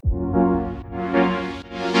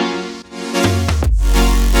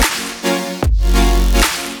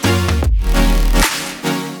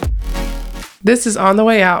This is On the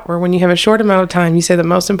Way Out, where when you have a short amount of time, you say the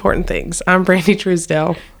most important things. I'm Brandy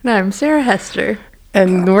Truesdale. And I'm Sarah Hester.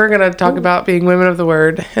 And we're going to talk about being women of the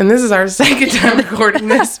word. And this is our second time recording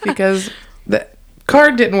this because the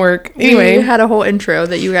card didn't work. Anyway. We had a whole intro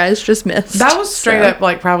that you guys just missed. That was straight up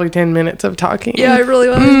like probably 10 minutes of talking. Yeah, it really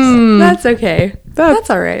was. That's okay. That's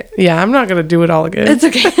all right. Yeah, I'm not going to do it all again. It's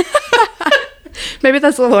okay. Maybe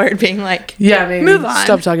that's the Lord being like, yeah, maybe. Move on.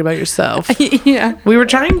 Stop talking about yourself. Yeah. We were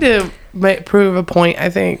trying to prove a point, I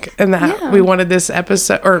think, in that we wanted this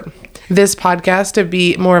episode or this podcast to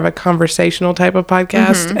be more of a conversational type of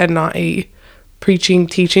podcast and not a preaching,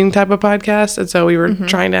 teaching type of podcast. And so we were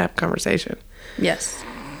trying to have conversation. Yes.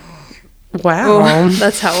 Wow. Well,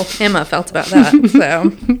 that's how Emma felt about that.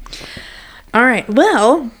 So, all right.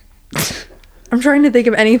 Well, I'm trying to think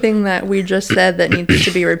of anything that we just said that needs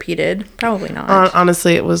to be repeated. Probably not.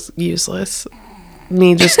 Honestly, it was useless.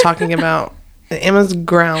 Me just talking about Emma's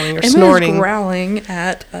growling or Emma's snorting. growling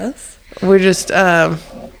at us. We're just,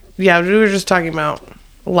 we were just talking about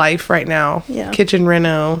life right now. Yeah. Kitchen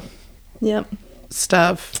reno. Yep.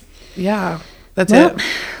 Stuff. Yeah. That's Well, it.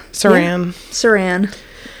 Saran. Saran.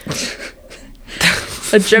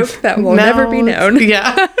 A joke that will never be known.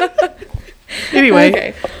 Yeah. Anyway.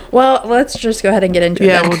 Okay. Well, let's just go ahead and get into it.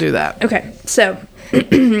 Yeah, then. we'll do that. Okay. So,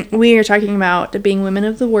 we are talking about being women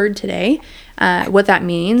of the word today, what that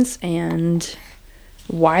means, and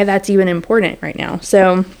why that's even important right now.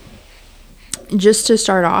 So, just to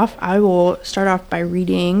start off, I will start off by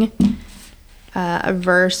reading a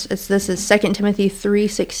verse. This is 2 Timothy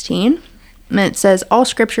 3:16. And it says, "All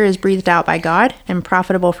scripture is breathed out by God and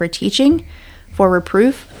profitable for teaching, for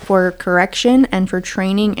reproof, for correction, and for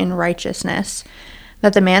training in righteousness,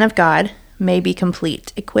 that the man of God may be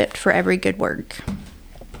complete, equipped for every good work."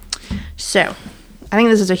 So, I think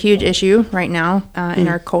this is a huge issue right now in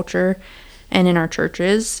our culture and in our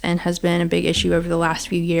churches, and has been a big issue over the last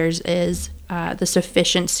few years, is the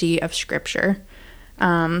sufficiency of Scripture.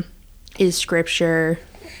 Is Scripture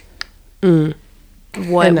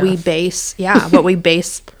what Enough. what we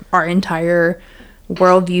base our entire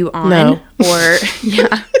worldview on? No.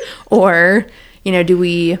 Or do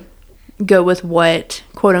we go with what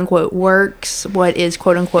quote unquote works, what is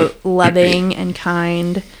quote unquote loving and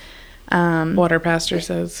kind? What our pastor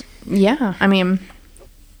says. I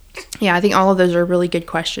think all of those are really good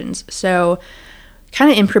questions. So kind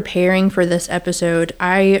of in preparing for this episode,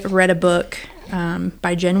 I read a book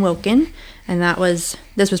by Jen Wilkin, and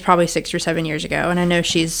this was probably 6 or 7 years ago, and I know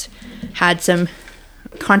she's had some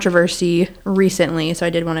controversy recently, so I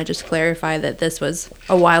did want to just clarify that this was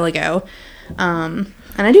a while ago.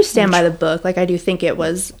 And I do stand by the book. Like, I do think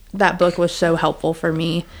that book was so helpful for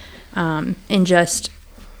me in just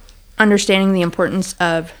understanding the importance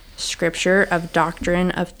of Scripture, of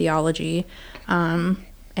doctrine, of theology, and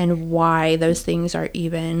why those things are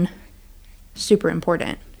even super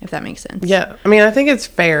important, if that makes sense. Yeah. I think it's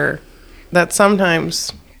fair that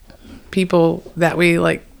sometimes people that we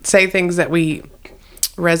say things that we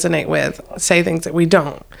resonate with, say things that we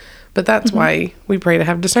don't. But that's why we pray to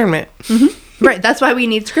have discernment. Right. That's why we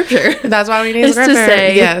need Scripture. That's why we need Is Scripture. to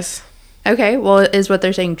say, yes. Okay, well, is what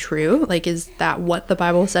they're saying true? Like, is that what the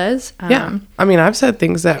Bible says? Yeah. I've said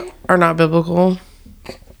things that are not biblical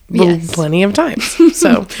Yes. plenty of times.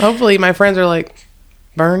 So hopefully my friends are like,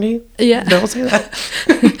 Burndy? Yeah. Don't say that.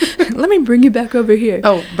 Let me bring you back over here.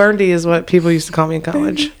 Oh, Burndy is what people used to call me in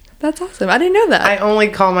college. That's awesome. I didn't know that. I only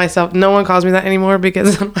call myself, no one calls me that anymore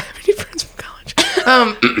because I don't have any friends from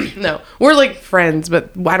college. No, we're friends,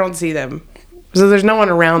 but I don't see them. So there's no one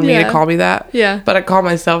around me to call me that. Yeah. But I call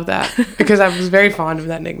myself that because I was very fond of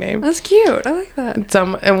that nickname. That's cute. I like that.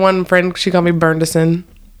 And one friend, she called me Burndeson.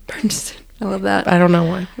 I love that. I don't know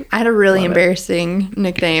why. I had a really embarrassing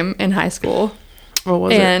nickname in high school. What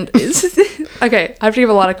was and it? Okay, I have to give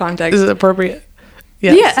a lot of context. Is it appropriate?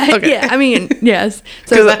 Yes. Yeah. Okay. Yeah. Yes.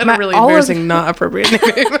 Because I had a really embarrassing, not appropriate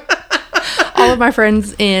nickname. All of my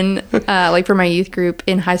friends in, for my youth group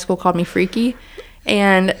in high school called me Freaky.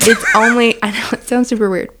 And it's only, I know it sounds super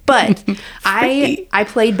weird, but I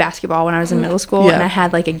played basketball when I was in middle school, and I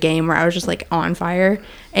had a game where I was just on fire.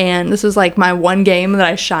 And this was my one game that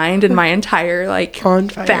I shined in my entire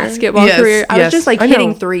basketball career. I was just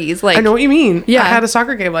hitting threes. I know what you mean. Yeah. I had a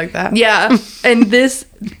soccer game like that. Yeah. And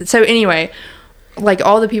so anyway,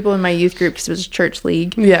 all the people in my youth group, because it was a church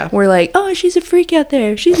league, were like, "Oh, she's a freak out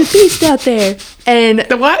there. She's a beast out there." And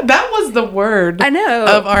what? That was the word. I know.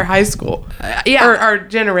 Of our high school. Yeah. Or our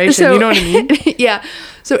generation. So, you know what I mean? Yeah.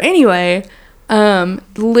 So anyway,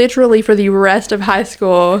 literally for the rest of high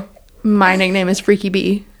school, my nickname is Freaky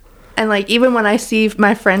Bee. And even when I see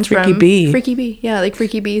my friends Freaky Bee. Freaky Bee. Yeah,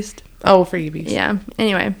 Freaky Beast. Oh, Freaky Beast. Yeah.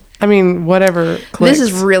 Anyway. I mean, whatever clicks. This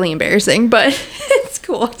is really embarrassing, but it's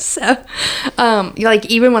cool. So, like,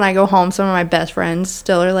 even when I go home, some of my best friends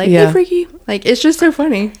still are like, hey, Freaky. Like, it's just so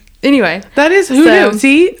funny. Anyway. That is who knew.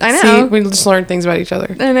 See? I know. See, we just learn things about each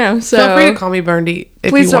other. I know. So feel free to call me Burndy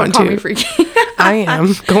if please you want to. Please don't call me Freaky. I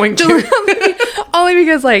am going to. Only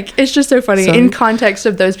because, like, it's just so funny. In context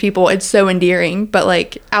of those people, it's so endearing. But,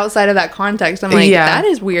 like, outside of that context, I'm like, that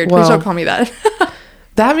is weird. Please don't call me that.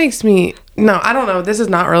 That makes me... No, I don't know. This is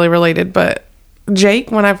not really related, but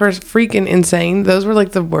Jake, when I first freaking insane, those were,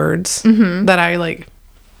 like, the words that I, like...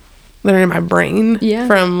 that are in my brain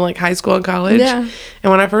from like high school and college. Yeah.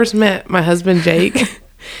 And when I first met my husband, Jake,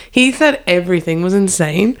 he said everything was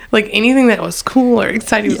insane. Like anything that was cool or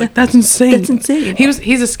exciting, he was like, that's insane. That's insane.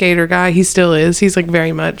 He's a skater guy. He still is. He's like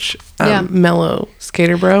very much mellow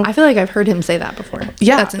skater bro. I feel like I've heard him say that before.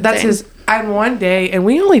 Yeah. That's his. And one day, and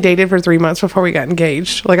we only dated for 3 months before we got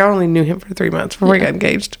engaged. Like I only knew him for 3 months before we got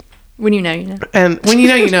engaged. When you know, you know. And when you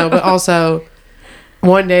know, you know, but also...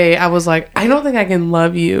 One day I was like, I don't think I can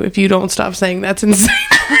love you if you don't stop saying that's insane.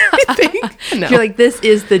 No. You're like, this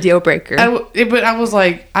is the deal breaker. But I was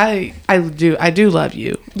like, I do love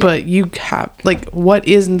you, but you have like, what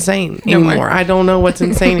is insane anymore? I don't know what's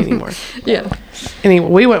insane anymore. Yeah. Anyway,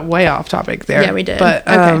 we went way off topic there. Yeah, we did. But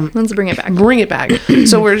okay, let's bring it back. Bring it back.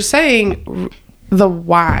 So we're saying the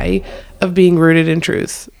why of being rooted in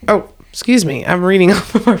truth. Oh. Excuse me, I'm reading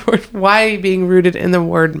off of our word. Why being rooted in the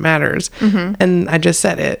word matters. And I just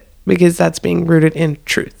said it because that's being rooted in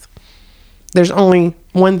truth. There's only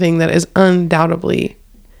one thing that is undoubtedly,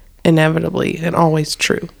 inevitably, and always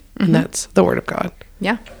true. And that's the word of God.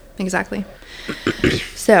 Yeah, exactly.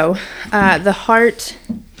 So, the heart...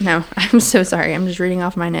 No, I'm so sorry. I'm just reading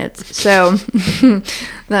off my notes. So,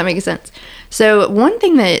 that makes sense. So, one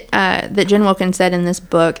thing that that Jen Wilkins said in this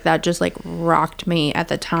book that just, like, rocked me at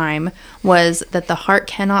the time was that the heart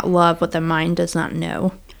cannot love what the mind does not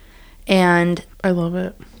know. And... I love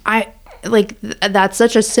it. That's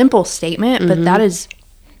such a simple statement, but that is...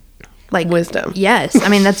 like wisdom. Yes. I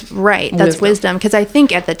mean, that's right. That's wisdom. Because I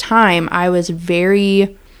think at the time I was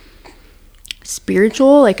very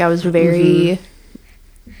spiritual. Like I was very,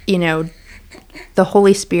 you know, the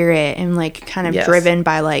Holy Spirit and like kind of driven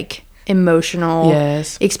by like emotional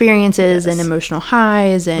experiences and emotional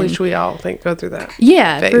highs. And which we all think go through that.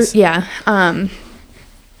 Yeah.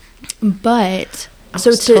 But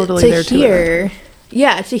so to hear,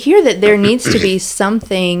 to hear that there needs to be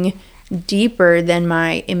something deeper than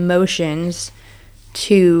my emotions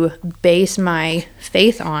to base my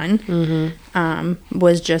faith on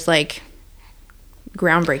was just like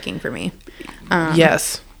groundbreaking for me.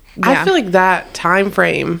 Yes. I feel like that time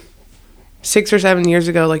frame 6 or 7 years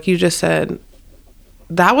ago, like you just said,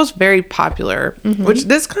 that was very popular, which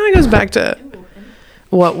this kind of goes back to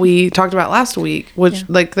what we talked about last week, which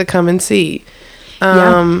like the come and see.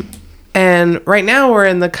 And right now we're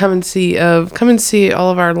in the come and see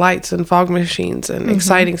all of our lights and fog machines and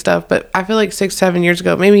exciting stuff. But I feel like 6, 7 years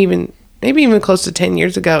ago, maybe even close to 10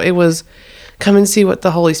 years ago, it was come and see what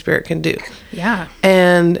the Holy Spirit can do. Yeah.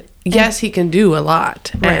 And yes, he can do a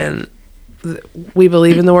lot. Right. And we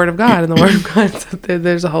believe in the Word of God, and the Word of God says that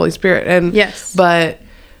there's a Holy Spirit. And but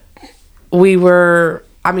I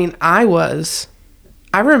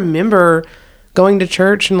remember going to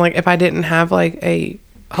church and like if I didn't have like a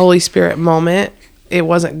Holy Spirit moment, it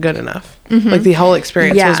wasn't good enough. Like the whole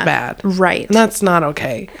experience was bad. Right. And that's not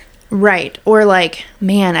okay. Right. Or like,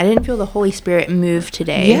 man, I didn't feel the Holy Spirit move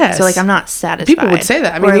today. Yes. So like I'm not satisfied. People would say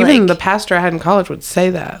that. I mean, even the pastor I had in college would say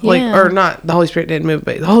that. Like, or not the Holy Spirit didn't move,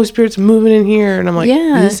 but the Holy Spirit's moving in here. And I'm like,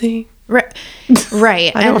 is he? Right.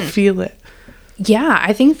 Right. I don't feel it. Yeah,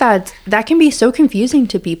 I think that can be so confusing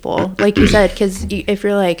to people, like you said, because if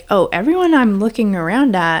you're like, oh, everyone I'm looking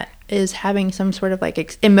around at is having some sort of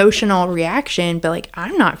like emotional reaction, but like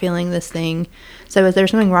I'm not feeling this thing, so is there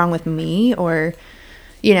something wrong with me? Or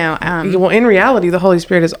you know, well, in reality the Holy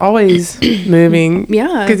Spirit is always moving,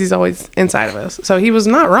 because he's always inside of us, so he was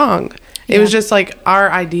not wrong. It was just like our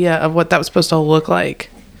idea of what that was supposed to look like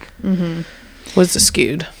was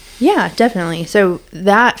skewed. Yeah, definitely. So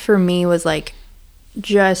that for me was like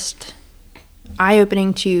just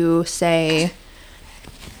eye-opening to say,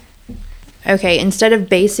 okay, instead of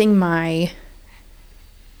basing my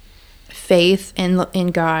faith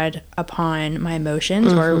in God upon my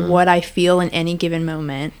emotions or what I feel in any given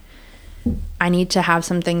moment, I need to have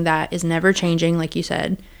something that is never changing, like you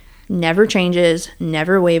said, never changes,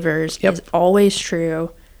 never wavers, is always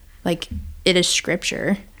true. Like, it is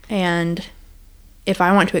scripture. And if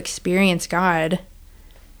I want to experience God,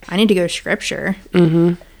 I need to go to scripture.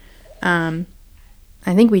 I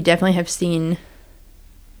think we definitely have seen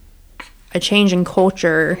a change in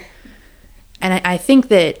culture. And I think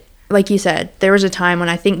that, like you said, there was a time when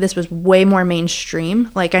I think this was way more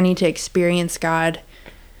mainstream. Like, I need to experience God.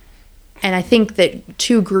 And I think that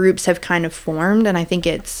two groups have kind of formed. And I think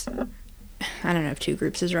it's, I don't know if two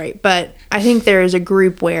groups is right, but I think there is a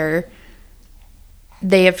group where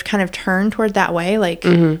they have kind of turned toward that way. Like,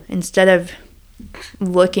 instead of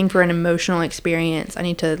looking for an emotional experience, I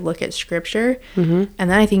need to look at scripture. And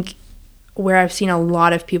then I think where I've seen a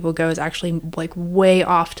lot of people go is actually like way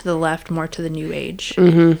off to the left, more to the new age.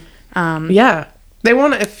 Yeah. They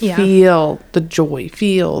want to feel the joy,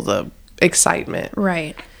 feel the excitement.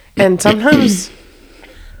 Right. And sometimes,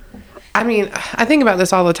 I mean, I think about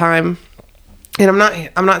this all the time, and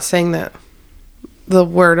I'm not saying that the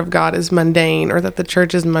word of God is mundane or that the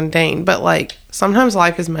church is mundane, but like sometimes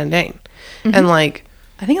life is mundane. And like,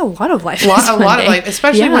 I think a lot of life a lot of life,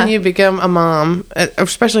 especially when you become a mom,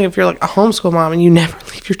 especially if you're like a homeschool mom and you never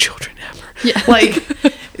leave your children ever. Yeah.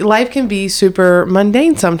 Like, life can be super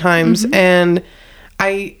mundane sometimes. And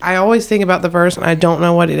I always think about the verse, and I don't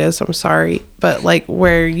know what it is, so I'm sorry, but like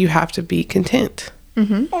where you have to be content.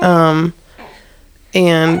 And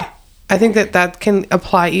I think that can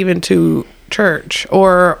apply even to church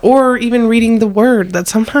or even reading the word, that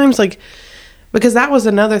sometimes, like, because that was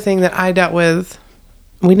another thing that I dealt with.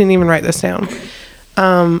 We didn't even write this down.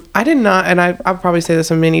 I did not, and I'll probably say this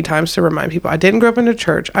many times to remind people, I didn't grow up in a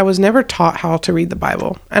church. I was never taught how to read the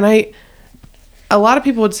Bible. And a lot of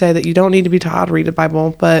people would say that you don't need to be taught how to read the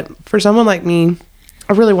Bible, but for someone like me,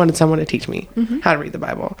 I really wanted someone to teach me how to read the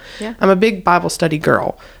Bible. Yeah. I'm a big Bible study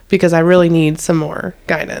girl because I really need some more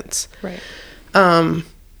guidance. Right. And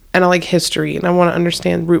I like history, and I want to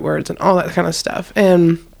understand root words and all that kind of stuff.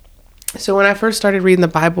 And so when I first started reading the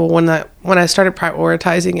Bible, when I started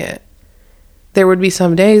prioritizing it, there would be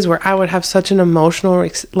some days where I would have such an emotional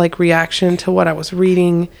reaction to what I was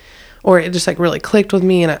reading, or it just like really clicked with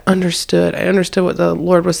me, and I understood what the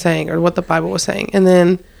Lord was saying or what the Bible was saying. And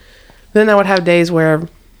then I would have days where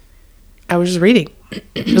I was just reading.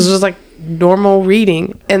 It was just like normal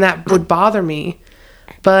reading, and that would bother me.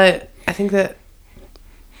 But I think that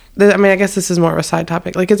I mean, I guess this is more of a side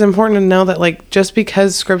topic. Like, it's important to know that, like, just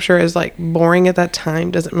because scripture is, like, boring at that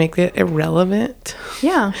time doesn't make it irrelevant.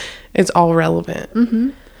 Yeah. It's all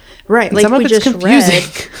relevant. Right. And like some of we it's just confusing.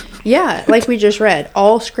 read. Yeah. Like we just read.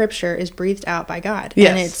 All scripture is breathed out by God. Yes.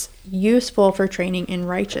 And it's useful for training in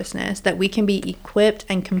righteousness, that we can be equipped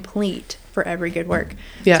and complete for every good work.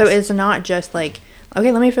 Yes. So it's not just like,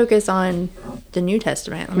 okay, let me focus on the New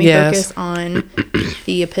Testament. Let me focus on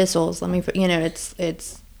the epistles. Let me,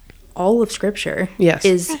 it's all of scripture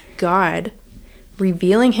is God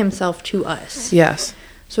revealing himself to us. Yes.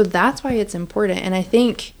 So that's why it's important. And I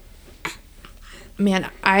think, man,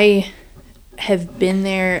 I have been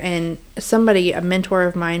there, and a mentor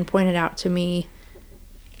of mine pointed out to me,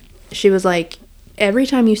 she was like, every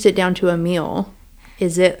time you sit down to a meal,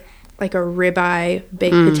 is it like a ribeye,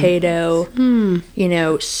 baked potato,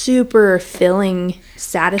 super filling,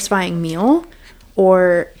 satisfying meal?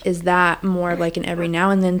 Or is that more like an every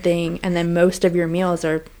now and then thing, and then most of your meals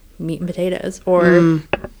are meat and potatoes or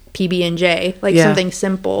PB&J, like something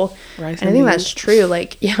simple? Rice and I think that's true.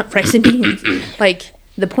 Like, rice and beans. Like,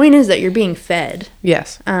 the point is that you're being fed.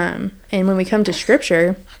 Yes. And when we come to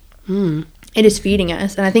scripture, it is feeding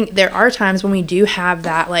us. And I think there are times when we do have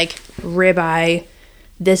that, like, ribeye,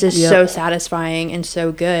 this is so satisfying and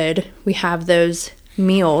so good. We have those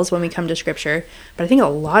meals when we come to scripture, but I think a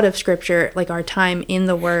lot of scripture, like our time in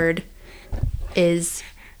the word, is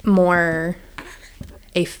more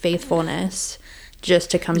a faithfulness just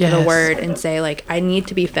to come to the word and say, like, I need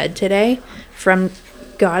to be fed today from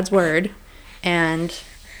God's word, and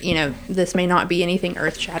this may not be anything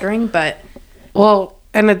earth-shattering, but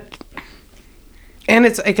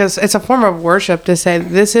it's because it's a form of worship to say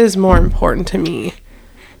this is more important to me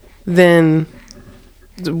than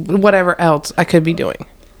whatever else I could be doing.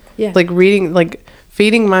 Yeah. Like reading, like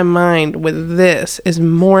feeding my mind with this is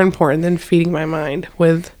more important than feeding my mind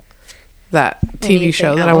with that TV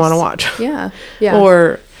show that I want to watch. Yeah. Yeah.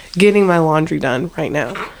 Or getting my laundry done right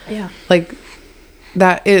now. Yeah. Like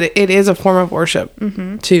that, it is a form of worship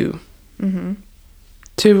to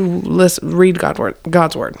read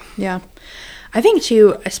God's word. Yeah. I think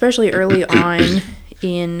too, especially early on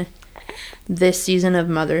in this season of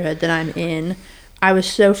motherhood that I'm in, I was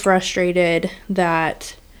so frustrated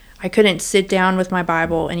that I couldn't sit down with my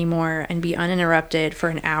Bible anymore and be uninterrupted for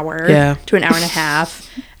an hour to an hour and a half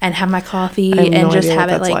and have my coffee and just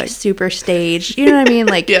have it like super staged. You know what I mean?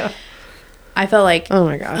 Like, I felt like, oh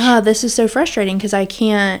my gosh, this is so frustrating because I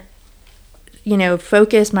can't,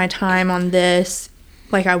 focus my time on this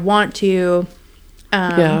like I want to.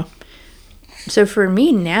 So for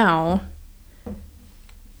me now,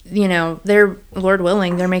 you know, Lord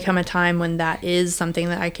willing, there may come a time when that is something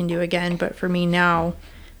that I can do again. But for me now,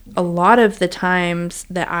 a lot of the times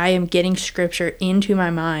that I am getting scripture into my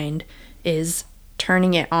mind is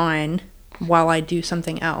turning it on while I do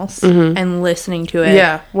something else and listening to it.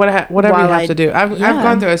 Yeah, whatever you have to do. I've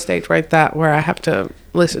gone through a stage like that where I have to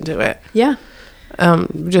listen to it. Yeah.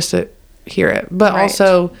 Just to hear it. But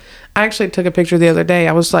also, I actually took a picture the other day.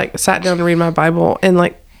 I was like, sat down to read my Bible, and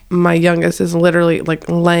like my youngest is literally like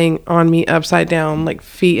laying on me upside down, like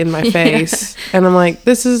feet in my face. And I'm like,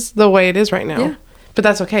 this is the way it is right now. Yeah. But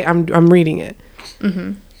that's okay. I'm reading it.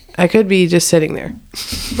 Mm-hmm. I could be just sitting there.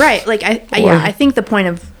 Right. Like, I think the point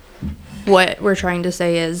of what we're trying to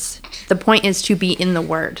say is the point is to be in the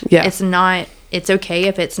Word. Yeah. It's okay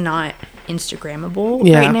if it's not Instagrammable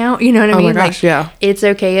right now. You know what I mean? Oh my gosh, like, it's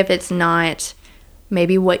okay if it's not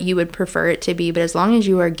maybe what you would prefer it to be, but as long as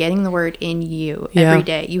you are getting the Word in you every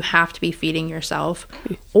day, you have to be feeding yourself,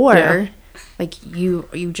 or like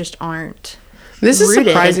you just aren't. This is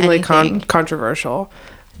surprisingly controversial,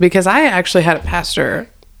 because I actually had a pastor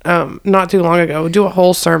not too long ago do a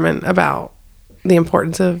whole sermon about the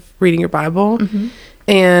importance of reading your Bible. Mm-hmm.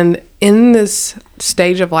 And in this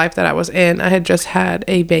stage of life that I was in, I had just had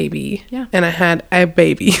a baby. Yeah. And I had a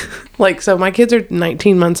baby. Like, so my kids are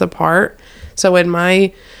 19 months apart. So when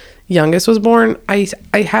my youngest was born, I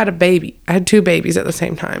had a baby. I had 2 babies at the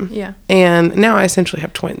same time. Yeah. And now I essentially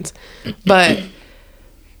have twins. But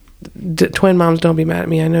twin moms, don't be mad at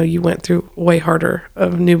me. I know you went through way harder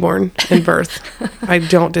of newborn and birth. I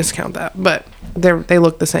don't discount that. But they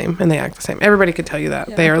look the same and they act the same. Everybody could tell you that.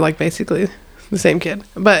 Yeah. They are like basically the same kid.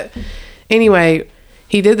 But anyway,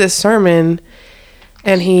 he did this sermon,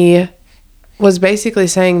 and he was basically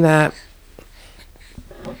saying that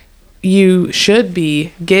you should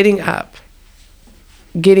be getting up,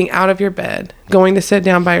 getting out of your bed, going to sit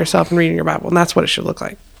down by yourself and reading your Bible. And that's what it should look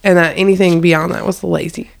like. And that anything beyond that was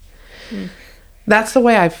lazy. That's the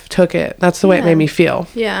way I took it. That's the way it made me feel.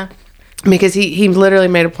 Yeah. Because he literally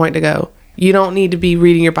made a point to go, you don't need to be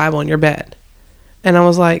reading your Bible in your bed. And I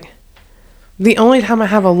was like, the only time I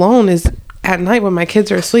have alone is at night when my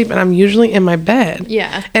kids are asleep, and I'm usually in my bed.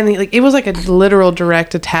 Yeah. And it was like a literal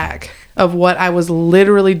direct attack of what I was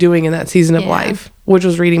literally doing in that season of life, which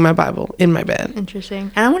was reading my Bible in my bed.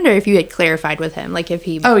 Interesting. And I wonder if you had clarified with him, like if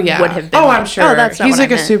he would have been. Oh, I'm sure. That's not He's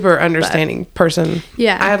like a super understanding person.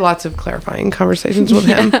 Yeah. I had lots of clarifying conversations with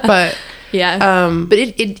him, but yeah. But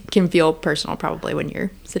it can feel personal probably when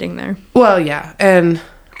you're sitting there. Well, yeah. And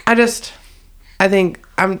I think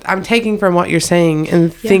I'm taking from what you're saying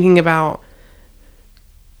and thinking about,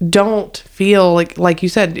 don't feel like you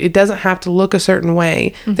said, it doesn't have to look a certain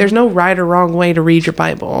way. Mm-hmm. There's no right or wrong way to read your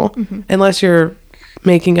Bible, unless you're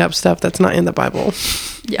making up stuff that's not in the Bible,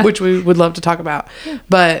 which we would love to talk about. Yeah.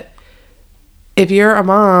 But if you're a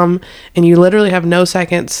mom and you literally have no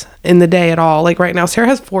seconds in the day at all, like right now, Sarah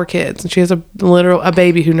has 4 kids and she has a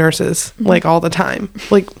baby who nurses like all the time.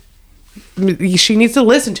 Like, she needs to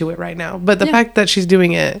listen to it right now. But the fact that she's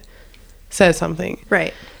doing it says something.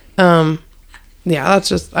 Right. Yeah, I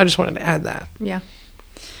just wanted to add that. Yeah.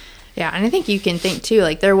 Yeah, and I think you can think too,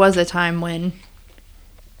 like there was a time when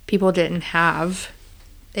people didn't have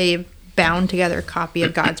a bound together copy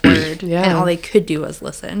of God's word and all they could do was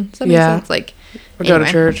listen. Does that make sense? Like, or go to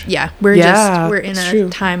church. Yeah. We're in a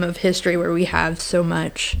time of history where we have so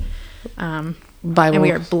much Bible, and we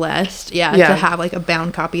are blessed to have like a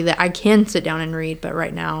bound copy that I can sit down and read, but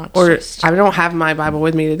right now I don't have my Bible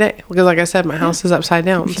with me today because like I said, my house is upside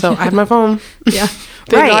down, so I have my phone. Yeah.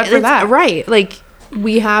 Thank God for that. Right, like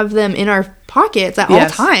we have them in our pockets at all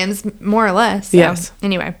times, more or less. So, yes.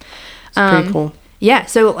 Anyway, it's pretty cool. Yeah,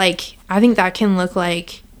 so like I think that can look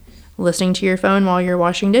like listening to your phone while you're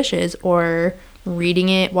washing dishes, or reading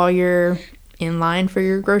it while you're in line for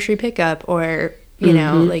your grocery pickup, or you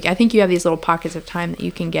know, like I think you have these little pockets of time that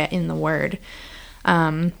you can get in the Word.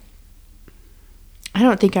 I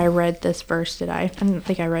don't think I read this verse, did I? I don't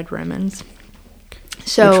think I read Romans.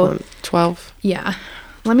 So, which one? 12? Yeah.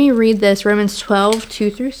 Let me read this. Romans 12,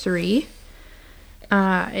 2-3.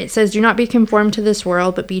 It says, "Do not be conformed to this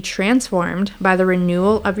world, but be transformed by the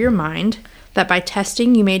renewal of your mind, that by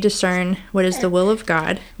testing you may discern what is the will of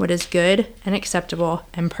God, what is good and acceptable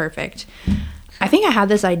and perfect." I think I had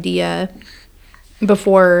this idea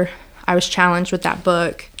before I was challenged with that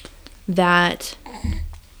book, that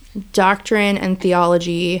doctrine and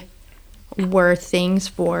theology were things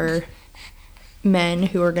for men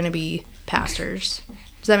who are going to be pastors.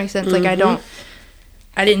 Does that make sense? Like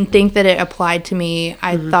I didn't think that it applied to me.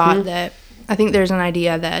 I think there's an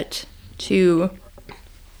idea that to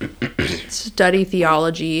study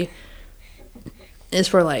theology is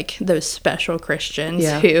for like those special Christians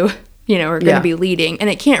who, you know, are going to be leading. And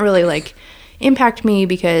it can't really like impact me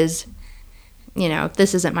because, you know,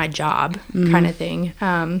 this isn't my job kind of thing.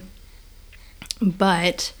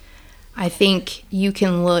 But I think you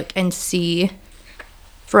can look and see,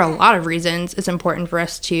 for a lot of reasons, it's important for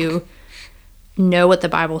us to know what the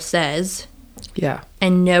Bible says. Yeah.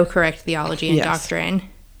 And know correct theology and doctrine.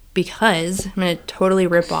 Because, I'm going to totally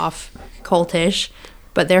rip off Cultish,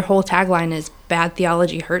 but their whole tagline is bad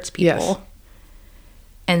theology hurts people. Yes.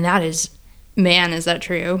 And that is, man, is that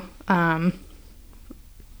true? I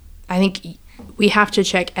think we have to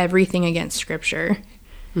check everything against Scripture.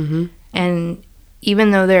 Mm-hmm. And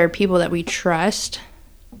even though there are people that we trust,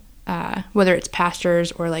 whether it's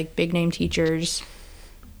pastors or like big name teachers,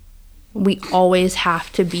 we always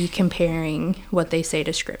have to be comparing what they say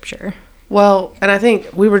to Scripture. Well, and I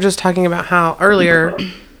think we were just talking about how earlier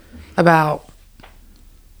about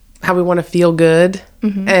how we want to feel good.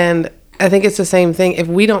 Mm-hmm. And I think it's the same thing. If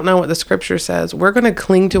we don't know what the Scripture says, we're going to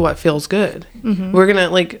cling to what feels good. Mm-hmm. We're going to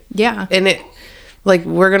like, and it, like,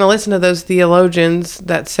 we're going to listen to those theologians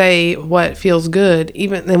that say what feels good,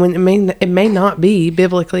 even when it may not be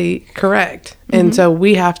biblically correct. Mm-hmm. And so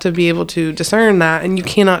we have to be able to discern that, and you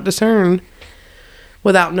cannot discern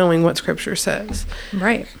without knowing what Scripture says.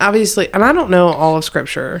 Right. Obviously, and I don't know all of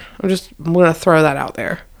Scripture. I'm going to throw that out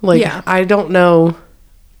there. Like, I don't know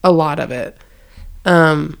a lot of it.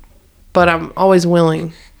 But I'm always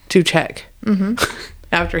willing to check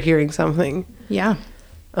after hearing something. Yeah.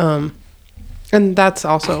 And that's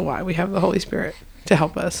also why we have the Holy Spirit, to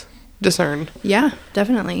help us discern. Yeah,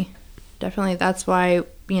 definitely. Definitely. That's why,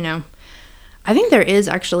 you know, I think there is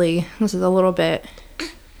actually, this is a little bit,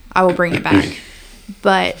 I will bring it back,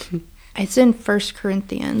 but it's in 1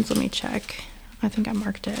 Corinthians. Let me check. I think I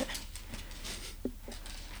marked it.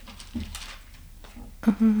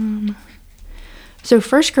 So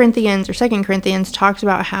 1 Corinthians or 2 Corinthians talks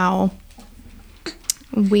about how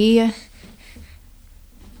we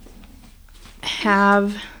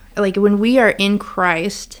have, like, when we are in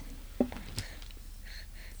Christ,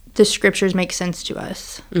 the Scriptures make sense to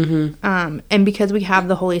us. Mm-hmm. And because we have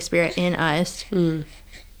the Holy Spirit in us, and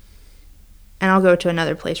I'll go to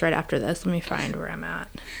another place right after this. Let me find where I'm at.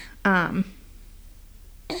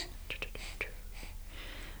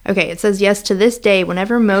 Okay, it says, yes, to this day,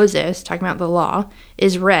 whenever Moses, talking about the law,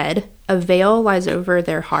 is read, a veil lies over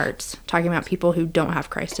their hearts, talking about people who don't have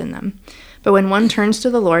Christ in them. But when one turns to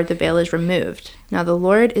the Lord, the veil is removed. Now the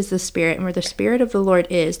Lord is the Spirit, and where the Spirit of the Lord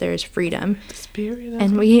is, there is freedom.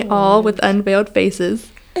 And we all, with unveiled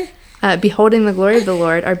faces, beholding the glory of the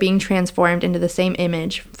Lord, are being transformed into the same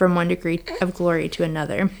image from one degree of glory to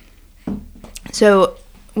another. So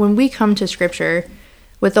when we come to Scripture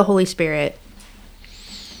with the Holy Spirit,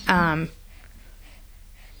 I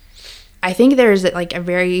think there's like a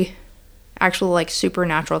very actual like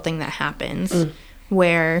supernatural thing that happens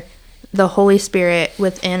where the Holy Spirit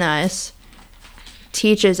within us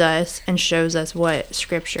teaches us and shows us what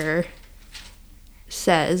Scripture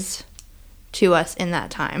says to us in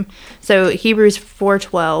that time. So Hebrews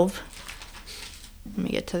 4:12. Let me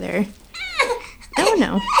get to there. Oh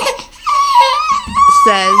no.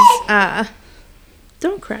 Says,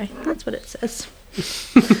 don't cry. That's what it says.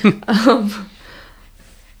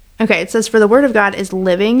 Okay, it says, for the word of God is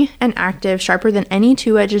living and active, sharper than any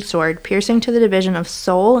two-edged sword, piercing to the division of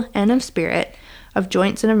soul and of spirit, of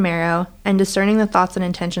joints and of marrow, and discerning the thoughts and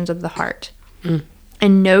intentions of the heart.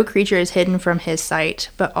 And no creature is hidden from his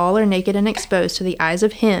sight, but all are naked and exposed to the eyes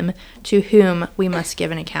of him to whom we must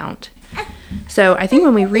give an account. So I think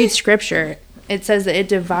when we read Scripture, it says that it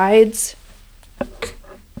divides,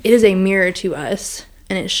 it is a mirror to us,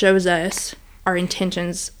 and it shows us our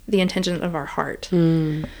intentions, the intentions of our heart.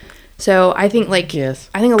 So I think I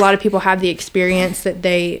think a lot of people have the experience that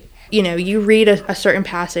they, you know, you read a certain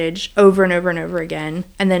passage over and over and over again,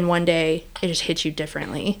 and then one day it just hits you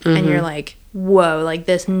differently. And you're like, whoa, like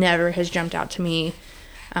this never has jumped out to me,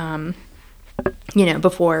 you know,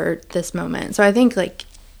 before this moment. So I think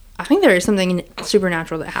there is something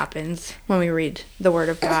supernatural that happens when we read the Word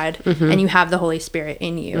of God and you have the Holy Spirit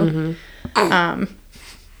in you.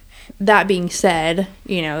 That being said,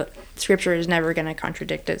 you know, Scripture is never going to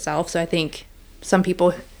contradict itself. So I think some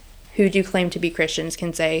people who do claim to be Christians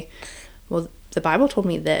can say, well, the Bible told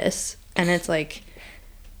me this. And it's like,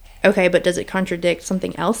 okay, but does it contradict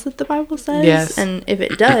something else that the Bible says? Yes. And if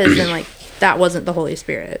it does, then like that wasn't the Holy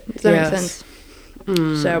Spirit. Does that make sense?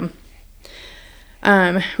 So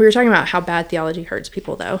we were talking about how bad theology hurts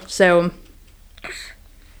people, though. So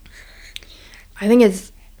I think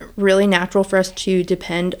it's really natural for us to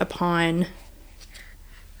depend upon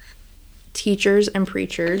teachers and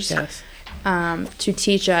preachers to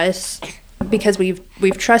teach us because we've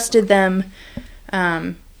trusted them.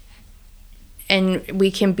 And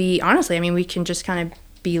we can be, honestly, I mean, we can just kind of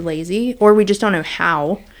be lazy, or we just don't know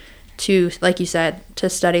how to, like you said, to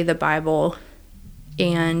study the Bible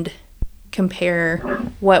and compare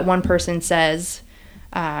what one person says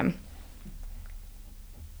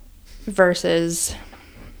versus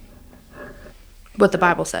what the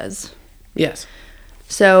Bible says. Yes.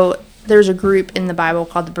 So there's a group in the Bible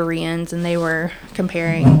called the Bereans, and they were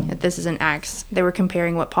comparing, this is in Acts, they were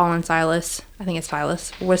comparing what Paul and Silas, I think it's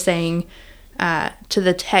Silas, was saying to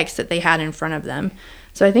the text that they had in front of them.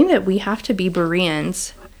 So I think that we have to be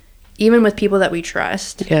Bereans, even with people that we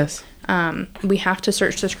trust. Yes. We have to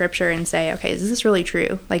search the scripture and say, okay, is this really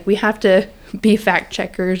true? Like, we have to be fact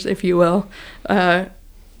checkers, if you will. I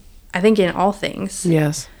think in all things.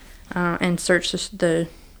 Yes. And search the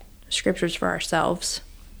scriptures for ourselves.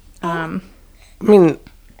 I mean,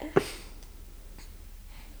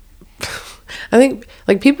 I think,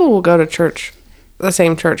 like, people will go to church, the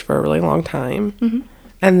same church, for a really long time. Mm-hmm.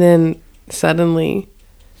 And then suddenly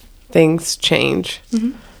things change.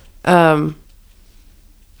 Mm-hmm.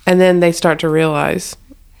 And then they start to realize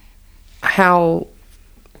how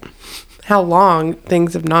long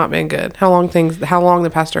things have not been good. How long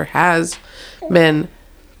the pastor has been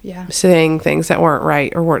saying things that weren't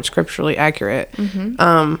right or weren't scripturally accurate.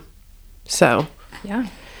 Mm-hmm. So yeah.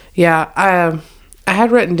 I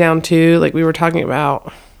had written down too, like, we were talking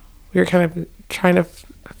about, we were kind of trying to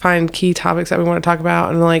find key topics that we want to talk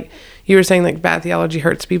about, and like you were saying, like, bad theology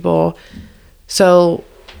hurts people. So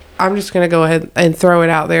I'm just going to go ahead and throw it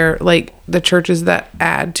out there. Like, the churches that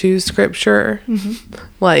add to scripture, mm-hmm.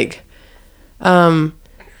 like,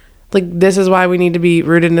 this is why we need to be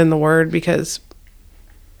rooted in the word, because,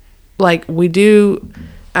 like, we do,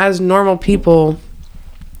 as normal people,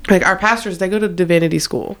 like, our pastors, they go to divinity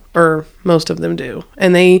school, or most of them do.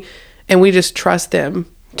 And we just trust them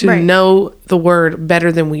to know the word better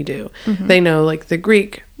than we do. Mm-hmm. They know, like, the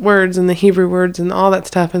Greek words and the Hebrew words and all that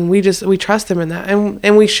stuff, and we trust them in that,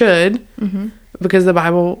 and we should, mm-hmm. because the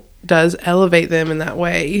Bible does elevate them in that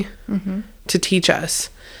way, mm-hmm. to teach us.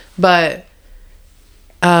 But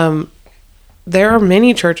there are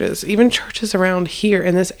many churches, even churches around here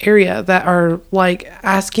in this area, that are, like,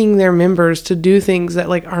 asking their members to do things that,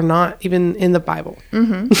 like, are not even in the Bible.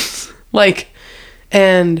 Mm-hmm. Like,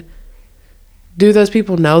 and do those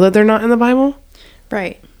people know that they're not in the Bible?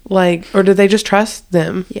 Right. Like, or do they just trust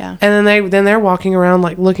them? Yeah. And then they're walking around,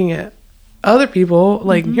 like, looking at other people,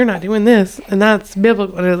 like, mm-hmm. you're not doing this, and that's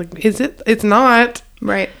biblical. And they're like, is it? It's not.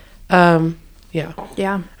 Right. Yeah.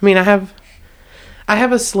 Yeah. I mean, I have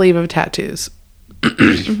a sleeve of tattoos.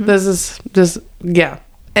 Mm-hmm. This is just, yeah.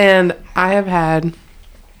 And I have had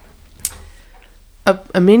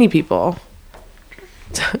a many people.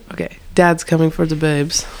 Okay, Dad's coming for the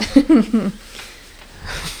boobs.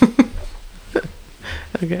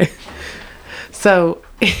 Okay. So,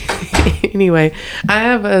 anyway, I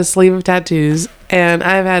have a sleeve of tattoos, and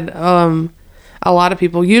I've had a lot of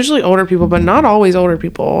people, usually older people, but not always older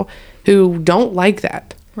people, who don't like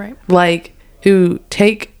that. Right. Like, who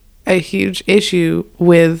take a huge issue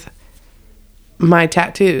with my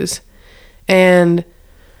tattoos. And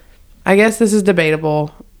I guess this is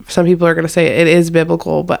debatable. Some people are going to say it is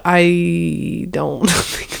biblical, but I don't.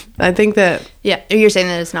 I think that... Yeah, you're saying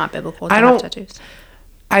that it's not biblical to have tattoos.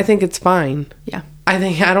 I think it's fine. Yeah. I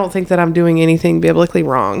don't think that I'm doing anything biblically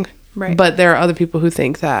wrong. Right. But there are other people who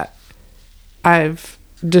think that I've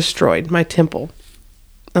destroyed my temple.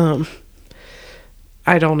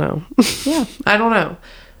 I don't know. Yeah. I don't know.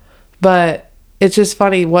 But it's just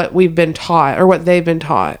funny what we've been taught, or what they've been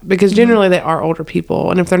taught, because generally they are older people,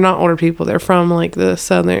 and if they're not older people, they're from, like, the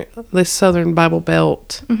southern Bible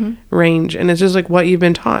Belt range, and it's just, like, what you've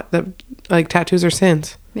been taught, that, like, tattoos are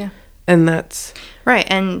sins. Yeah. And that's right.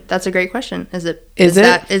 And that's a great question. Is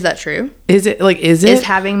that true? Is it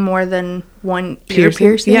having more than one ear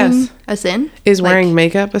piercing yes. a sin? Is wearing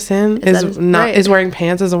makeup a sin? Is wearing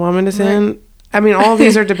pants as a woman a sin? Right. I mean, all of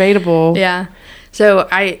these are debatable. Yeah. So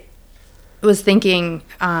I was thinking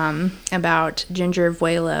about Ginger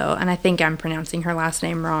Vuelo, and I think I'm pronouncing her last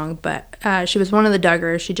name wrong, but she was one of the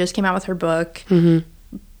Duggars. She just came out with her book,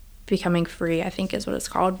 Becoming Free, I think is what it's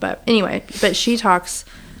called. But anyway, she talks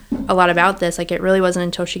a lot about this. Like, it really wasn't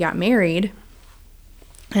until she got married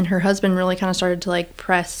and her husband really kind of started to, like,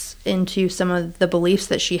 press into some of the beliefs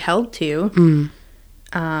that she held to.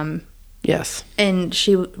 Yes. And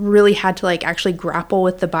she really had to, like, actually grapple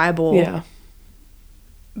with the Bible. Yeah.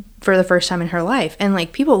 For the first time in her life. And,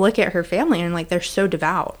 like, people look at her family and, like, they're so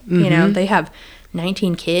devout. You know, they have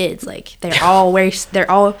 19 kids. Like they all wear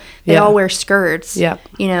skirts. Yeah.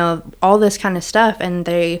 You know, all this kind of stuff. And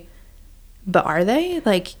but are they?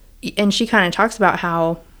 Like, and she kind of talks about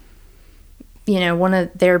how, you know, one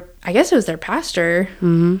of their, I guess it was their pastor,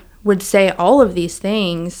 would say all of these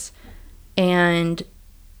things. And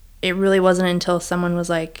it really wasn't until someone was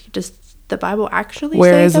like, does the Bible actually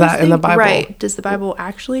Where say is those that things? in the Bible? Right. Does the Bible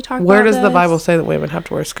actually talk Where about does the this? Bible say that women have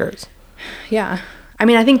to wear skirts? Yeah. I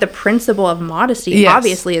mean, I think the principle of modesty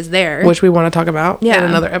obviously is there. Which we want to talk about in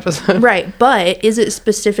another episode. Right. But is it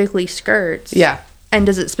specifically skirts? Yeah. And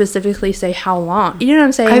does it specifically say how long? You know what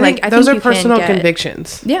I'm saying? I think those are personal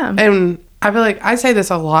convictions. Yeah. And I feel like I say this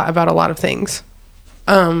a lot about a lot of things.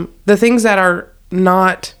 The things that are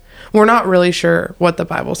not, we're not really sure what the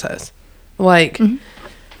Bible says. Like,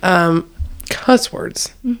 cuss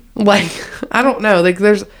words. Like, I don't know. Like,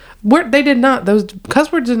 those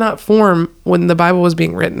cuss words did not form when the Bible was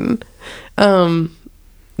being written.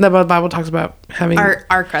 The Bible talks about having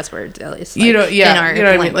our cuss words, at least. Like, in our you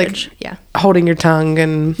know what language. I mean? Like, holding your tongue,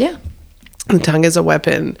 and the tongue is a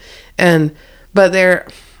weapon. But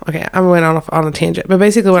okay, I went on a tangent. But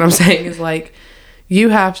basically what I'm saying is, like, you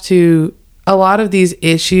have to, a lot of these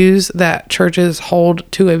issues that churches hold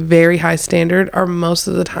to a very high standard are most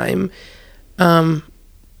of the time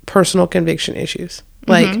personal conviction issues.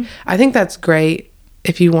 Like, I think that's great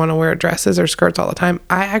if you want to wear dresses or skirts all the time.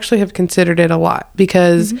 I actually have considered it a lot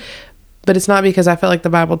because, but it's not because I feel like the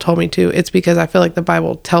Bible told me to. It's because I feel like the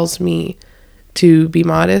Bible tells me to be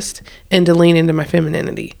modest and to lean into my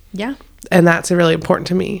femininity. Yeah. And that's really important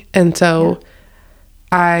to me. And so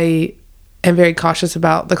I am very cautious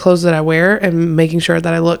about the clothes that I wear and making sure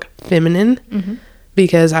that I look feminine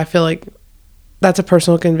because I feel like that's a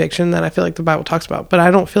personal conviction that I feel like the Bible talks about. But I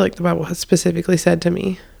don't feel like the Bible has specifically said to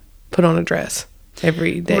me, put on a dress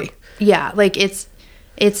every day. Yeah. Like, it's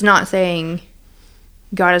not saying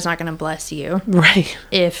God is not going to bless you. Right.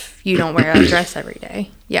 If you don't wear a dress every day.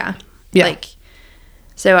 Yeah. Like,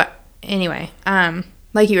 so anyway,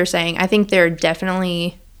 like you were saying, I think there are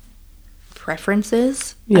definitely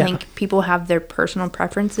preferences. I think people have their personal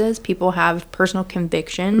preferences. People have personal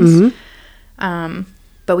convictions.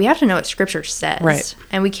 But we have to know what Scripture says. Right.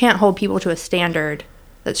 And we can't hold people to a standard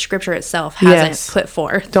that Scripture itself hasn't put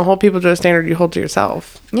forth. Don't hold people to a standard you hold to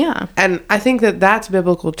yourself. Yeah. And I think that that's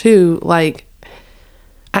biblical too. Like,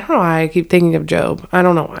 I don't know why I keep thinking of Job. I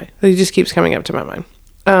don't know why. It just keeps coming up to my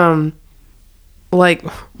mind. Like,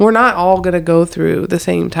 we're not all going to go through the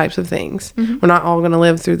same types of things. We're not all going to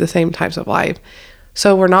live through the same types of life.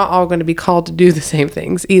 So we're not all going to be called to do the same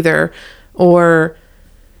things either.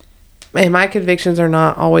 And my convictions are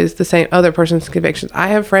not always the same other person's convictions. I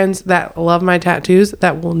have friends that love my tattoos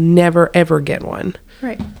that will never, ever get one.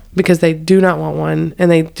 Right. Because they do not want one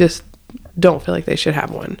and they just don't feel like they should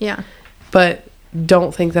have one. Yeah. But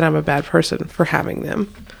don't think that I'm a bad person for having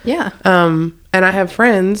them. Yeah. And I have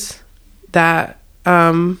friends that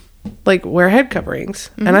like wear head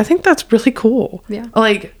coverings and I think that's really cool. Yeah.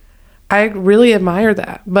 Like, I really admire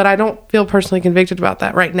that, but I don't feel personally convicted about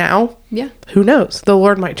that right now. Yeah. Who knows? The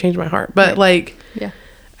Lord might change my heart, but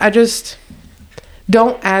I just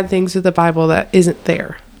don't add things to the Bible that isn't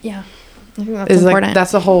there. Yeah. I think that's important. Like,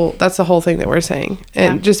 that's the whole thing that we're saying.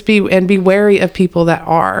 And just be wary of people that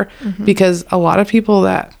are, because a lot of people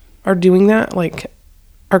that are doing that, like,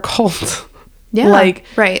 are called. Yeah. Like,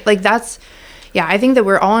 right. Like, that's, I think that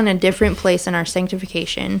we're all in a different place in our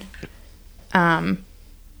sanctification.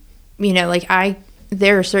 You know, like,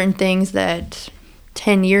 there are certain things that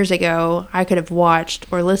 10 years ago I could have watched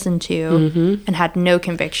or listened to and had no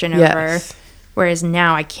conviction over. Whereas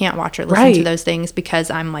now I can't watch or listen to those things because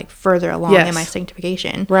I'm, like, further along in my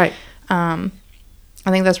sanctification. Right. I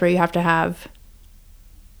think that's where you have to have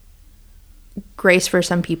grace for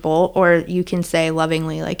some people, or you can say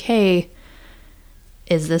lovingly, like, hey,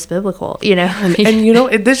 is this biblical? You know? And you know,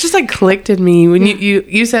 this just, like, clicked in me when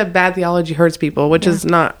you said bad theology hurts people, which is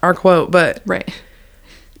not our quote, but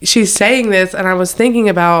she's saying this, and I was thinking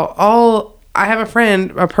about I have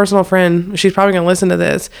a personal friend, she's probably going to listen to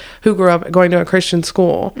this, who grew up going to a Christian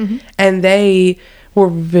school, and they were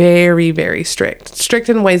very, very strict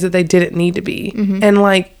in ways that they didn't need to be. And,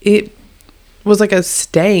 like, it was like a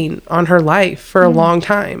stain on her life for a long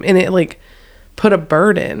time, and it, like, put a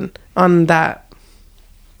burden on that.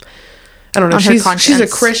 I don't know. She's a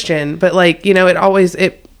Christian, but, like, you know,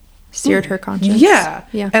 it seared her conscience. Yeah.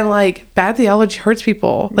 And, like, bad theology hurts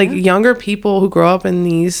people. Like, younger people who grow up in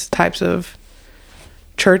these types of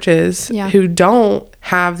churches who don't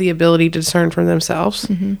have the ability to discern for themselves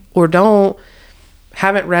or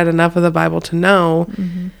haven't read enough of the Bible to know,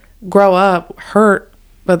 grow up hurt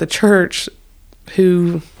by the church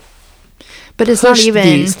who but it's not even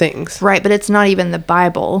these things. Right, but it's not even the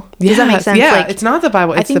Bible. Does that make sense? Yeah, like, it's not the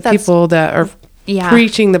Bible. It's the people that are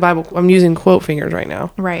preaching the Bible. I'm using quote fingers right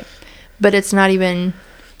now. Right. But it's not even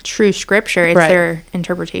true scripture. It's their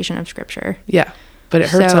interpretation of scripture. Yeah. But it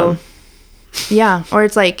hurts them. Yeah. Or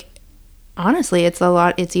it's like, honestly, it's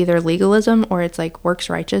either legalism or it's like works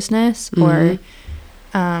righteousness or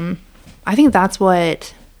I think that's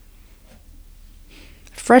what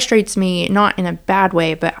frustrates me, not in a bad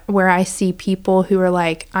way, but where I see people who are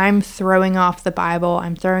like, I'm throwing off the Bible,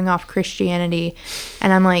 I'm throwing off Christianity,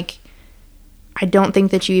 and I'm like, I don't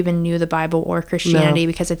think that you even knew the Bible or Christianity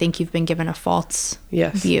because I think you've been given a false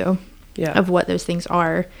view of what those things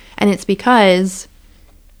are. And it's because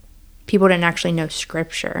people didn't actually know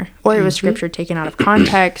scripture, or it was scripture taken out of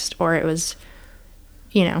context, or it was,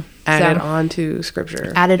 added on to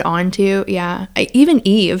scripture. Added on to, yeah. Even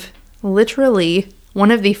Eve, literally,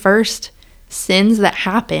 one of the first sins that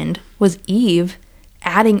happened was Eve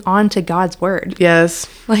adding on to God's word. Yes.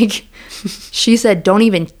 Like, she said, don't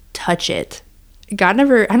even touch it. I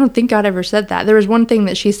don't think God ever said that. There was one thing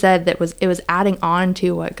that she said that it was adding on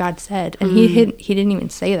to what God said, and he didn't even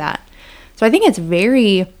say that. So I think it's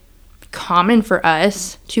very common for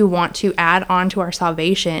us to want to add on to our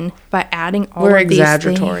salvation by adding all of these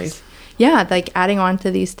things. Yeah, like adding on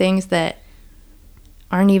to these things that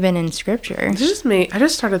aren't even in scripture. It's just me. I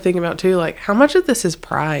just started thinking about too, like, how much of this is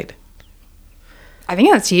pride? I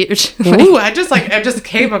think that's huge. Ooh, it just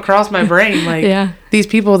came across my brain. Like, these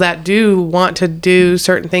people that do want to do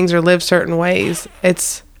certain things or live certain ways.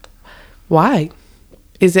 It's why?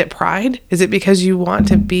 Is it pride? Is it because you want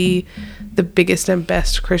to be the biggest and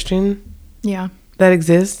best Christian that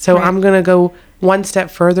exists? So I'm going to go one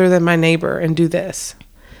step further than my neighbor and do this.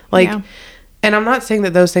 Like, and I'm not saying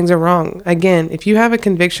that those things are wrong. Again, if you have a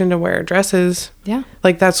conviction to wear dresses,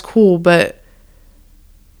 like, that's cool, but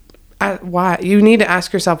why? You need to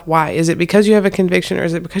ask yourself why. Is it because you have a conviction, or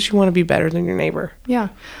is it because you want to be better than your neighbor? Yeah.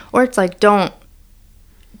 Or it's like, don't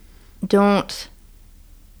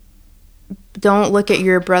look at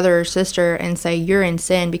your brother or sister and say you're in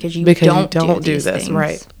sin because you don't do this things.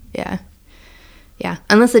 Right. Yeah.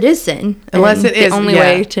 Unless it is sin. Unless it is. The only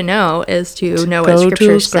way to know is to know what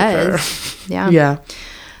scripture says. Yeah.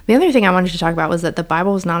 The other thing I wanted to talk about was that the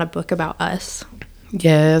Bible is not a book about us.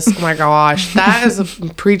 Yes. Oh my gosh. That is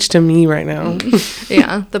preached to me right now.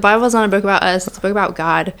 Yeah. The Bible is not a book about us. It's a book about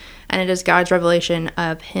God, and it is God's revelation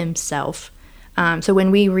of himself. So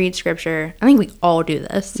when we read scripture, I think we all do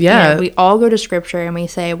this. Yeah. We all go to scripture and we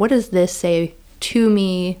say, what does this say to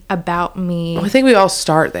me, about me? I think we all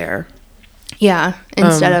start there. Yeah.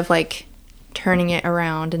 Instead of like turning it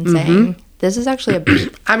around and saying, this is actually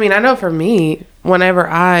I mean, I know for me, whenever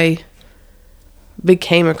I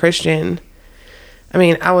became a Christian, I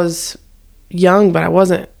mean, I was young, but I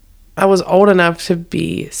was old enough to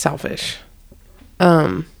be selfish.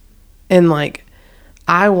 And like,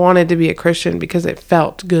 I wanted to be a Christian because it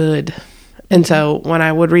felt good. And so when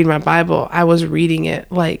I would read my Bible, I was reading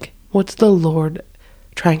it like, what's the Lord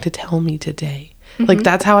trying to tell me today? Like,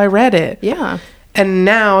 that's how I read it. Yeah. And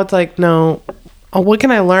now it's like, no, what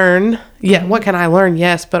can I learn? Yeah, what can I learn?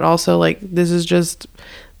 Yes, but also, like,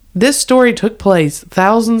 this story took place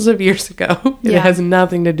thousands of years ago. It has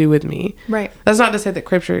nothing to do with me. Right. That's not to say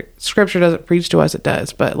that scripture doesn't preach to us. It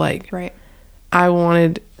does. But, like, I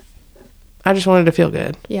just wanted to feel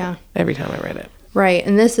good. Yeah. Every time I read it. Right.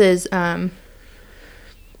 And this is a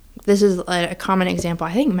common example.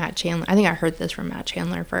 I think I heard this from Matt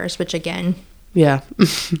Chandler first, which again,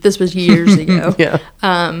 this was years ago.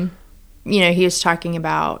 He was talking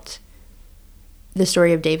about the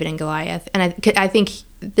story of David and Goliath. And I think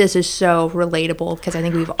this is so relatable because I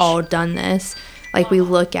think we've all done this. Like, we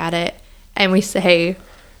look at it and we say,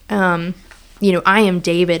 I am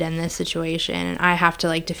David in this situation and I have to,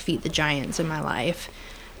 like, defeat the giants in my life.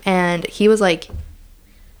 And he was like,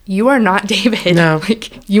 you are not David. No.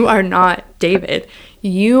 Like, you are not David.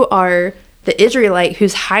 You are the Israelite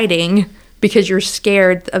who's hiding because you're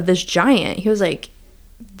scared of this giant. He was like,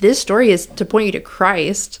 this story is to point you to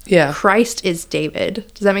Christ. Yeah. Christ is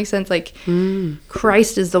David. Does that make sense? Like,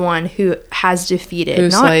 Christ is the one who has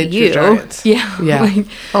defeated, not you. Yeah. Yeah. Like,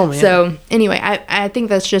 oh, man. So, anyway, I think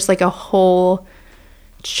that's just like a whole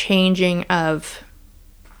changing of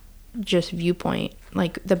just viewpoint.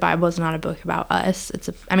 Like, the Bible is not a book about us. It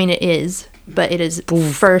is, but it is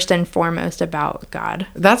first and foremost about God.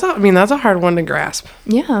 That's a hard one to grasp.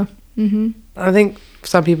 Yeah. Mm-hmm. I think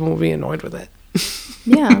some people will be annoyed with it.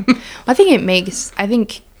 Yeah. I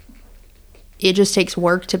think it just takes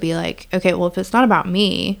work to be like, okay, well, if it's not about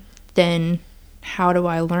me, then how do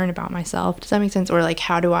I learn about myself? Does that make sense? Or like,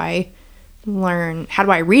 how do I learn? How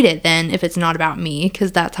do I read it then if it's not about me?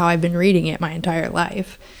 Because that's how I've been reading it my entire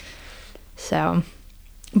life. So,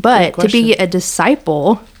 but to be a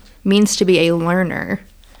disciple means to be a learner.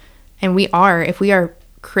 And if we are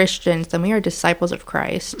Christians, then we are disciples of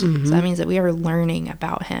Christ. Mm-hmm. So that means that we are learning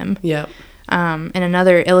about him. Yeah. And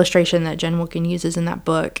another illustration that Jen Wilkin uses in that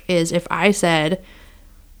book is if I said,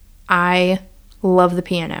 I love the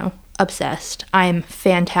piano, obsessed. I'm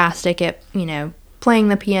fantastic at, playing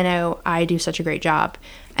the piano. I do such a great job.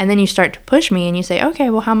 And then you start to push me and you say, okay,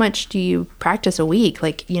 well, how much do you practice a week?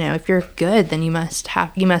 Like, if you're good, then you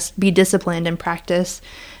must be disciplined and practice.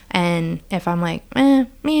 And if I'm like,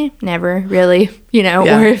 never really,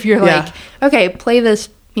 or if you're like, okay, play this,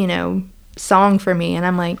 song for me. And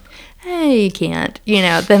I'm like, hey, you can't,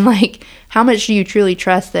 then like, how much do you truly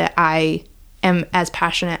trust that I am as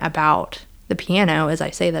passionate about the piano as I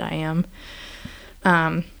say that I am?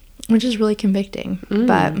 Which is really convicting.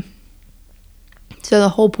 But so the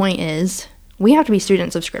whole point is we have to be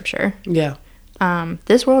students of Scripture. Yeah.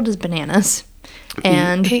 This world is bananas.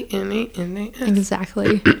 And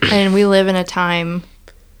exactly. And we live in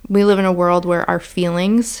a world where our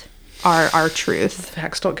feelings are our truth.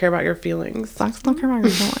 Facts don't care about your feelings. Facts don't care about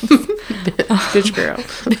your feelings. Bitch girl.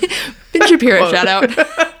 Ben Shapiro shout out.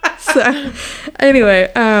 So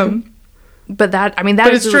anyway, but that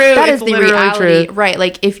is true. That is the reality. True. Right.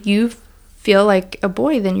 Like if you feel like a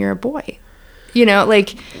boy, then you're a boy.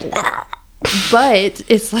 Like but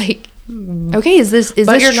it's like, okay, is this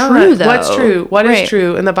true though? What's true? What is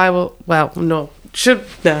true in the Bible? Well, no.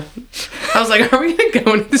 I was like, are we going to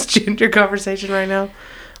go into this gender conversation right now?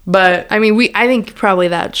 But I think probably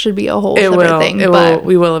that should be a whole separate thing.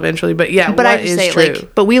 We will eventually. But yeah, but what is true?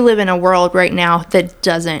 But we live in a world right now that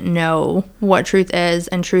doesn't know what truth is,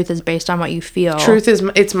 and truth is based on what you feel.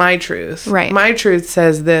 It's my truth. Right. My truth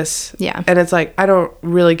says this. Yeah. And it's like, I don't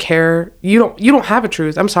really care. You don't have a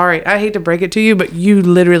truth. I'm sorry. I hate to break it to you, but you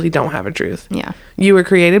literally don't have a truth. Yeah. You were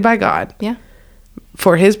created by God. Yeah.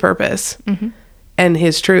 For his purpose. Mm-hmm. And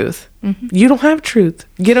his truth. Mm-hmm. You don't have truth.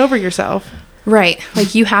 Get over yourself. Right.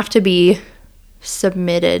 Like you have to be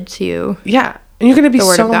submitted to. Yeah. And you're going to be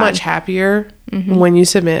so much happier when you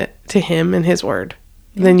submit to him and his word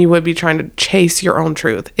than you would be trying to chase your own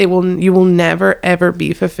truth. You will never ever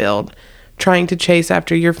be fulfilled trying to chase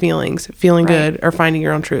after your feelings, feeling good or finding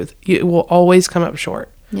your own truth. It will always come up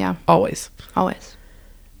short. Yeah. Always. Always.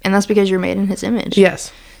 And that's because you're made in his image.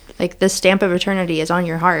 Yes. Like the stamp of eternity is on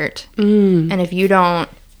your heart. And if you don't,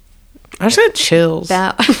 I just had chills.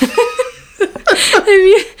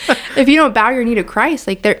 If you don't bow your knee to Christ,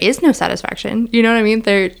 like there is no satisfaction. You know what I mean?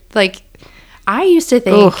 I used to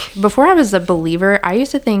think before I was a believer, I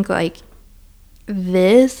used to think like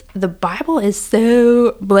the Bible is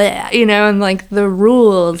so blah, and like the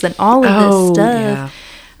rules and all of this stuff.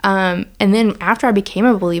 Yeah. And then after I became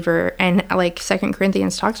a believer, and like 2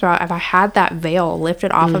 Corinthians talks about, if I had that veil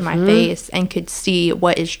lifted off of my face and could see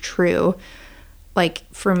what is true, like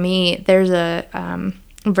for me, there's a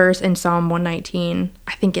verse in Psalm 119,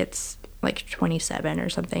 I think it's like 27 or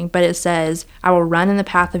something, but it says, I will run in the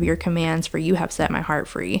path of your commands, for you have set my heart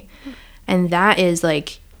free. And that is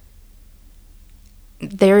like,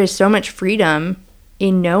 there is so much freedom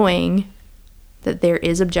in knowing that there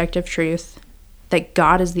is objective truth, that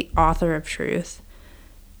God is the author of truth,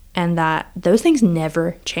 and that those things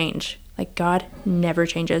never change. Like God never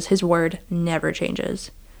changes. His word never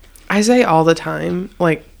changes. I say all the time,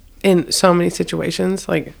 like, in so many situations,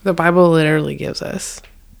 like the Bible literally gives us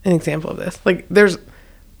an example of this. Like there's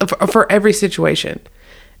for every situation.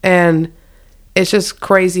 And it's just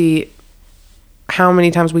crazy how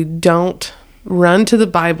many times we don't run to the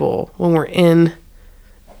Bible when we're in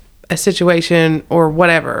a situation or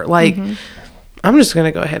whatever. Like I'm just going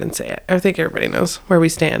to go ahead and say it. I think everybody knows where we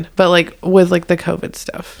stand. But like with like the COVID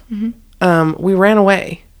stuff, we ran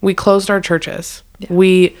away. We closed our churches. Yeah.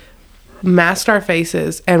 We masked our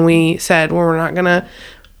faces and we said, well, we're not gonna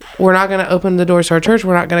open the doors to our church.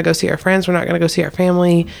 We're not gonna go see our friends. We're not gonna go see our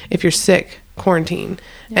family. If you're sick, quarantine.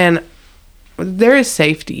 Yeah. And there is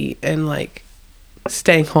safety in like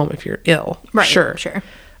staying home if you're ill. Right. Sure.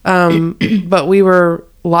 But we were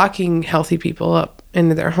locking healthy people up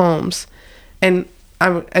into their homes, and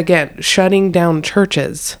I'm again shutting down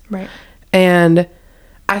churches. Right. And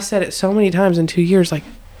I said it so many times in 2 years, like,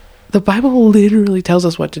 the Bible literally tells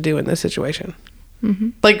us what to do in this situation.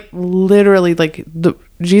 Like literally, like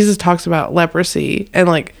Jesus talks about leprosy, and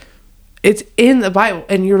like it's in the Bible,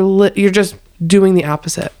 and you're just doing the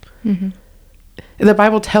opposite. The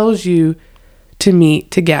Bible tells you to meet,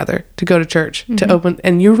 to gather, to go to church, to open,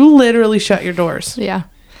 and you literally shut your doors. Yeah.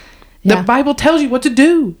 The Bible tells you what to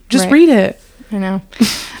do. Just read it. I know.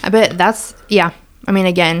 But that's, yeah. I mean,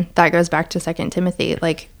 again, that goes back to 2 Timothy,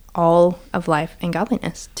 like all of life and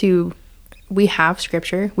godliness. We have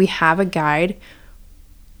scripture, we have a guide.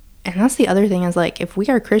 And that's the other thing is, like, if we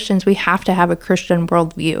are Christians, we have to have a Christian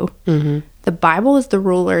worldview. Mm-hmm. The Bible is the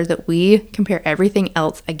ruler that we compare everything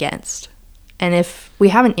else against. And if we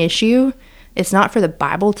have an issue, it's not for the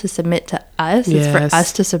Bible to submit to us. Yes. It's for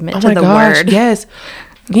us to submit to the word. Yes.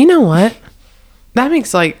 You know what? That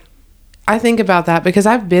makes, like, I think about that because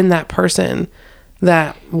I've been that person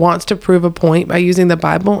that wants to prove a point by using the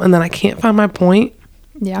Bible, and then I can't find my point.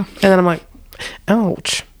 Yeah. And then I'm like,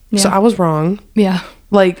 ouch. Yeah. So I was wrong. Yeah.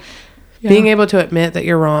 Like, being able to admit that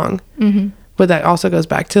you're wrong. Mm-hmm. But that also goes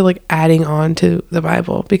back to, like, adding on to the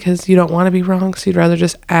Bible because you don't want to be wrong, so you'd rather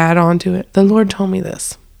just add on to it. The Lord told me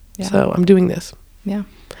this, so I'm doing this. Yeah.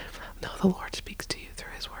 No, the Lord speaks to you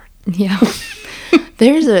through his word. Yeah.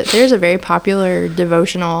 There's a very popular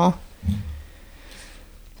devotional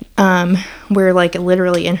where, like,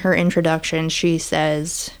 literally in her introduction, she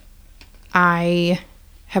says, I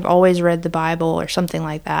have always read the Bible or something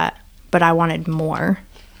like that, but I wanted more.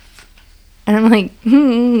 And I'm like,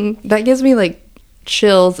 that gives me, like,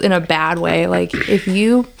 chills in a bad way. Like, if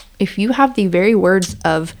you have the very words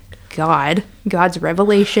of God's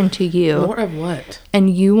revelation to you. More of what? And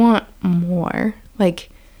you want more. Like,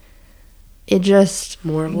 it just,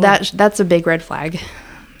 more of what? That's a big red flag.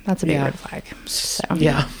 That's a big red flag. So,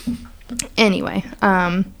 yeah. Anyway,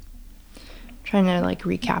 trying to, like,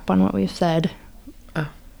 recap on what we've said. Oh,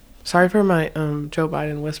 sorry for my Joe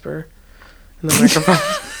Biden whisper in the microphone.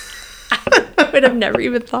 I would have never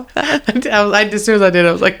even thought that. As soon as I did,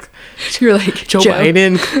 I was like, you were like, Joe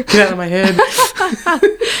Biden, get out of my head.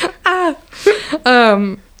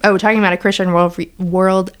 Talking about a Christian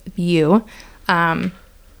worldview.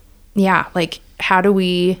 Yeah, like, how do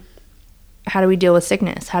we deal with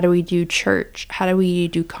sickness? How do we do church? How do we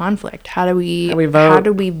do conflict? How do we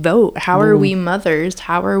vote? How are we mothers?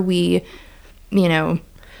 How are we,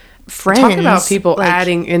 friends? Talk about people, like,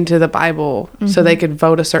 adding into the Bible so they could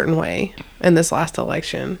vote a certain way in this last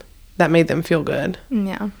election that made them feel good.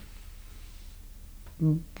 Yeah.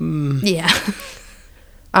 Yeah.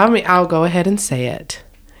 I mean, I'll go ahead and say it.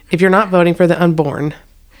 If you're not voting for the unborn,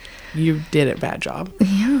 you did a bad job.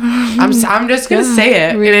 Yeah. I'm just going to say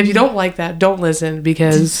it. Really. And if you don't like that, don't listen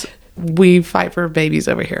because we fight for babies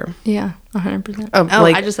over here. Yeah, 100%.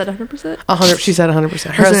 I just said 100%? 100. She said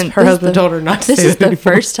 100%. Her husband told her not to say that. This is the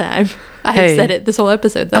first time I have said it this whole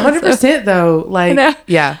episode. 100% though. Like,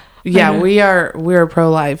 yeah. We're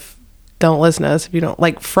pro-life. Don't listen to us if you don't.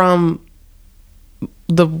 Like, from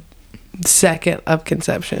the second of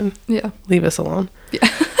conception. Yeah. Leave us alone. Yeah.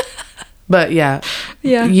 But yeah,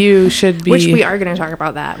 you should be. Which we are going to talk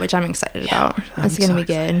about that, which I'm excited about. It's going to be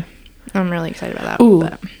good. I'm really excited about that. Ooh,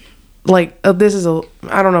 but. Like, this is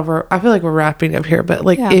I don't know if I feel like we're wrapping up here, but,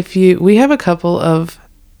 like, we have a couple of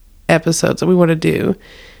episodes that we want to do.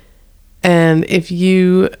 And if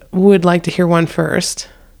you would like to hear one first,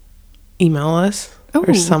 email us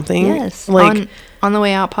or something. Yes. Like, on the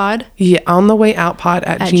way out pod. Yeah. On the way out pod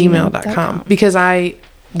at gmail.com. Because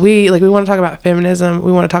we want to talk about feminism.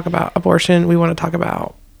 We want to talk about abortion. We want to talk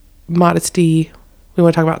about modesty. We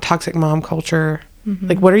want to talk about toxic mom culture. Mm-hmm.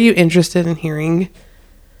 Like, what are you interested in hearing?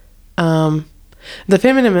 The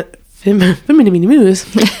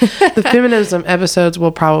feminism episodes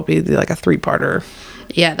will probably be like a 3-parter.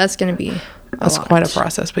 Yeah, that's going to be That's quite a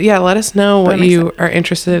process. But yeah, let us know what you are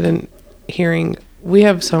interested in hearing. We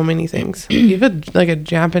have so many things. You have a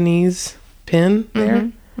Japanese pin there.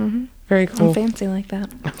 Mm-hmm. Mm-hmm. Very cool. I'm fancy like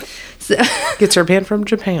that. So. Gets her pin from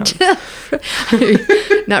Japan.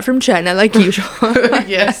 Not from China, like usual.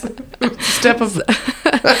 Yes. Step of...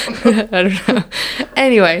 I don't know.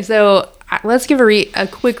 Anyway, so let's give a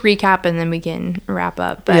quick recap and then we can wrap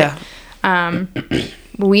up. But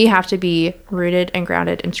we have to be rooted and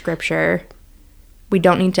grounded in Scripture. We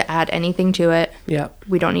don't need to add anything to it. Yeah.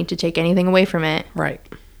 We don't need to take anything away from it. Right.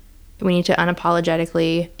 We need to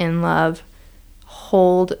unapologetically, in love,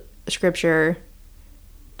 hold Scripture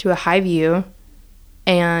to a high view,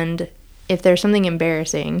 and if there's something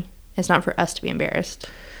embarrassing, it's not for us to be embarrassed.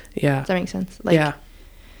 Yeah. Does that make sense? Like,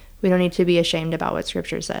 we don't need to be ashamed about what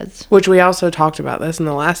Scripture says. Which we also talked about this in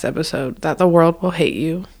the last episode, that the world will hate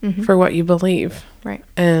you for what you believe. Right.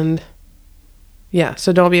 And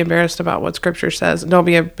so don't be embarrassed about what Scripture says. Don't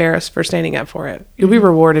be embarrassed for standing up for it. You'll be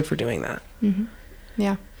rewarded for doing that. Mm-hmm.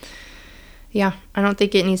 Yeah. Yeah, I don't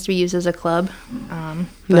think it needs to be used as a club. But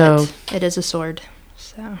no. It is a sword.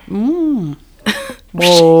 So.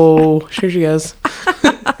 Whoa. Here she goes.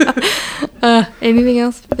 Anything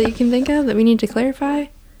else that you can think of that we need to clarify?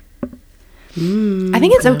 I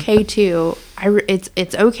think it's okay too.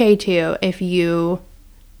 it's okay too if you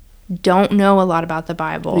don't know a lot about the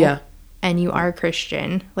Bible. Yeah. And you are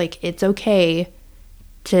Christian. Like, it's okay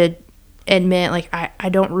to admit, like, I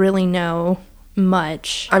don't really know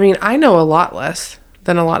much. I mean, I know a lot less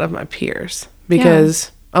than a lot of my peers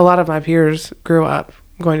because a lot of my peers grew up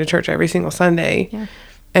going to church every single Sunday. Yeah.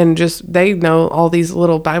 And just, they know all these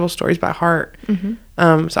little Bible stories by heart.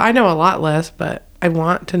 Mm-hmm. So I know a lot less, but I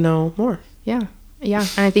want to know more. Yeah. Yeah.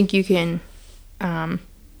 And I think you can,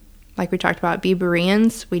 like we talked about, be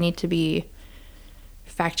Bereans. We need to be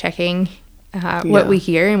fact-checking what we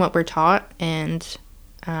hear and what we're taught. And,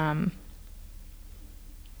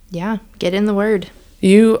 get in the Word.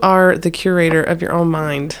 You are the curator of your own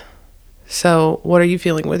mind. So what are you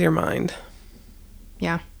feeling with your mind?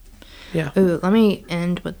 Yeah. Yeah. Ooh, let me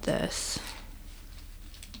end with this.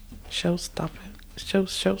 Stop it. Stop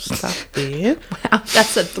it. Wow,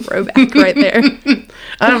 that's a throwback right there.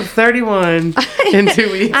 I'm 31 in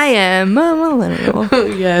 2 weeks. I am a millennial.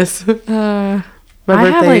 Yes. My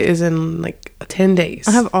My birthday is in like 10 days.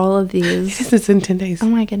 I have all of these. Yes, it's in 10 days. Oh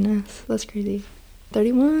my goodness. That's crazy.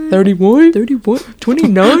 31? 31? 31?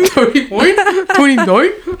 29? 31?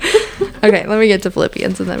 29? Okay, let me get to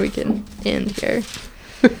Philippians and then we can end here.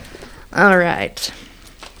 All right.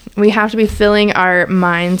 We have to be filling our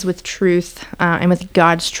minds with truth, and with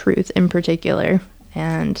God's truth in particular,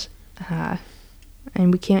 and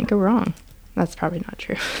we can't go wrong. That's probably not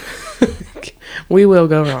true. We will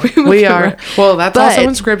go wrong. We are. Well, that's also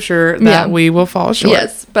in Scripture that we will fall short.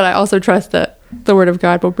 Yes, but I also trust that the Word of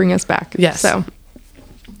God will bring us back. Yes. So,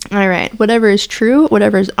 all right. Whatever is true,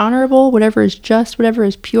 whatever is honorable, whatever is just, whatever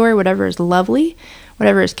is pure, whatever is lovely,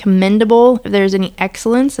 whatever is commendable, if there's any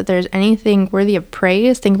excellence, if there's anything worthy of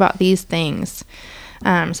praise, think about these things.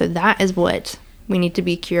 So that is what we need to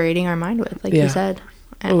be curating our mind with, like you said.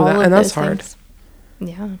 And that's hard.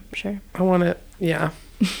 Yeah, sure. I want to, yeah.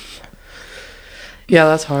 Yeah,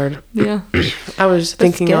 that's hard. Yeah. I was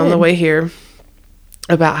thinking on the way here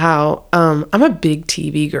about how I'm a big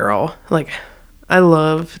TV girl. Like, I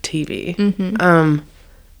love TV. Mm-hmm.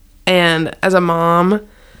 And as a mom,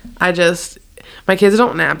 my kids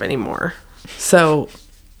don't nap anymore. So,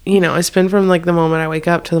 I spend from like the moment I wake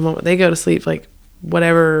up to the moment they go to sleep, like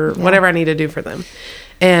whatever I need to do for them.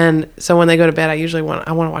 And so when they go to bed, I usually want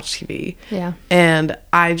to watch TV. Yeah. And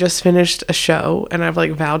I just finished a show and I've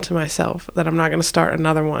like vowed to myself that I'm not going to start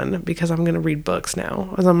another one because I'm going to read books now,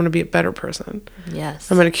 because I'm going to be a better person.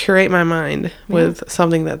 Yes. I'm going to curate my mind with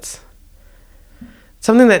something that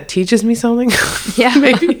teaches me something. Yeah.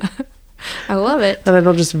 Maybe. I love it. And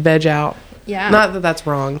it'll just veg out. Yeah. Not that that's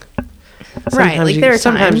wrong. Right. Like there are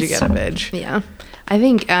sometimes times you get a veg. Yeah. I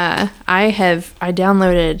think I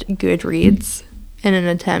downloaded Goodreads in an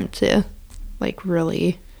attempt to like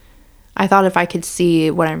really, I thought if I could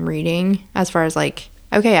see what I'm reading as far as like,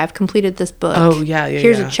 okay, I've completed this book. Oh yeah.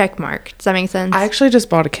 Here's a check mark. Does that make sense? I actually just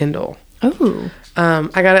bought a Kindle. Oh.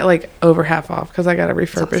 I got it like over half off because I got a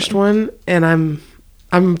refurbished one, and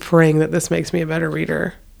I'm praying that this makes me a better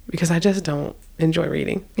reader because I just don't enjoy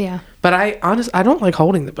reading. Yeah. But I don't like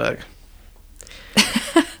holding the book.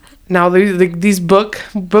 Now these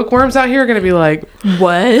bookworms out here are gonna be like,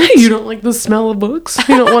 what? You don't like the smell of books?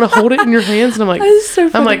 You don't want to hold it in your hands? And I'm like, so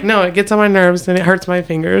funny. I'm like, no, it gets on my nerves and it hurts my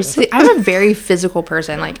fingers. See, I'm a very physical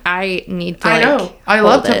person. Like I need to. I know. I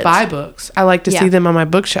love to buy books. I like to see them on my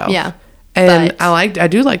bookshelf. Yeah. And I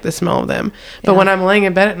do like the smell of them. But when I'm laying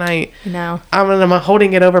in bed at night, I'm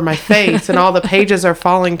holding it over my face and all the pages are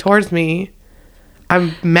falling towards me.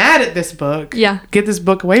 I'm mad at this book. Yeah. Get this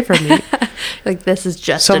book away from me. Like, this is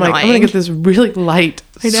just so annoying. I'm going to get this really light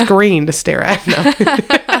screen to stare at.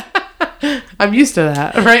 No. I'm used to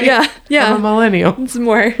that, right? Yeah. I'm a millennial. It's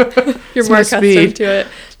more, you're more accustomed to it.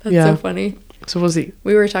 That's so funny. So we'll see.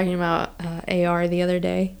 We were talking about AR the other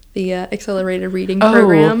day, the accelerated reading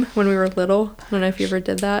program when we were little. I don't know if you ever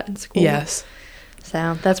did that in school. Yes.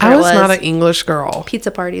 So that's where I was not an English girl.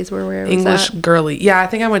 Pizza parties were where it was English at. girly. Yeah, I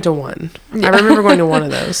think I went to one. Yeah. I remember going to one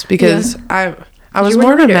of those because I was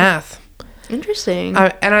more into math. Interesting.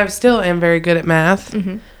 I still am very good at math,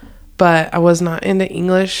 but I was not into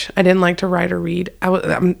English. I didn't like to write or read.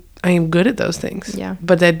 I am good at those things. Yeah.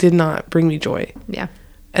 But that did not bring me joy. Yeah.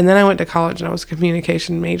 And then I went to college and I was a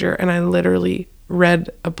communication major, and I literally read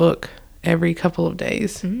a book every couple of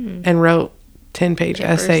days and wrote 10-page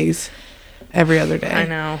essays every other day. I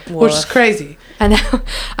know. Which is crazy. I know.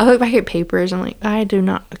 I look back at papers and I'm like,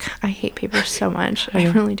 I hate papers so much. I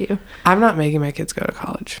really do. I'm not making my kids go to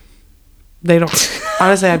college. They don't.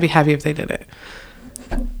 Honestly, I'd be happy if they did it.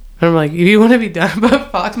 And I'm like, if you want to be done,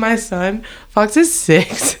 but Fox, my son, Fox is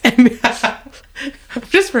 6. And I'm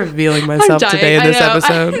just revealing myself today in this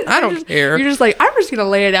episode. I don't care. You're just like, I'm just gonna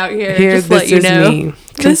lay it out here. Here, just this let you is know. me,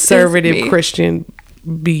 conservative Christian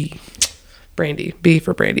B. Brandy. B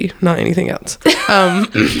for Brandy, not anything else.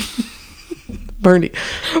 Brandy.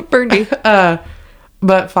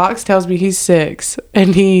 But Fox tells me he's 6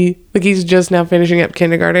 and he's just now finishing up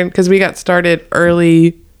kindergarten because we got started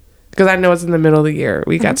early because I know it's in the middle of the year.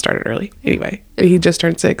 We got started early anyway. He just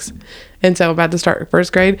turned 6. And so I'm about to start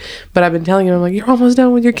first grade. But I've been telling him, I'm like, you're almost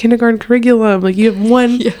done with your kindergarten curriculum. Like, you have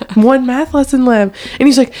one math lesson left. And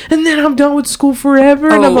he's like, and then I'm done with school forever.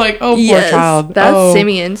 And I'm like, oh, poor child. That's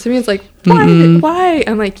Simeon. Simeon's like, why?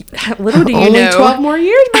 I'm like, little do you only know. 12 more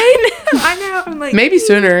years, man. I know. I'm like, maybe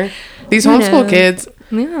sooner. These homeschool kids.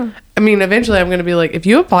 Yeah. I mean, eventually I'm going to be like, if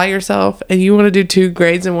you apply yourself and you want to do 2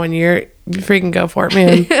 grades in 1 year, you freaking go for it,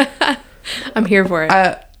 man. I'm here for it.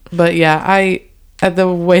 But yeah, at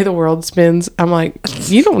the way the world spins, I'm like,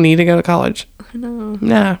 you don't need to go to college. I know.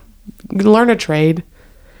 Nah. Learn a trade.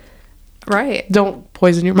 Right. Don't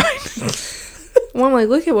poison your mind. Well, I'm like,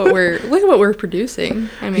 look at what we're producing.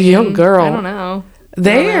 I mean, yo, girl. I don't know.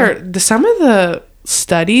 Some of the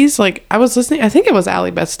studies, like I was listening, I think it was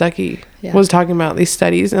Allie Beth Stuckey was talking about these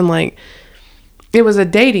studies, and like it was a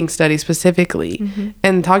dating study specifically,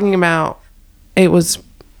 and talking about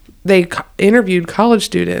they interviewed college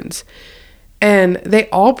students and they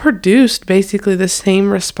all produced basically the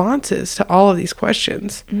same responses to all of these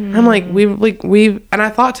questions. I'm like, we've and I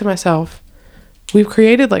thought to myself, we've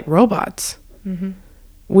created like robots.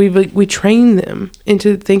 We train them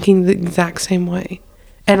into thinking the exact same way.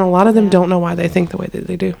 And a lot of them don't know why they think the way that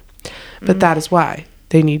they do. But that is why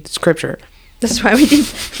they need scripture. That's why we do.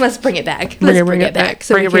 Let's bring it back. Let's bring it back.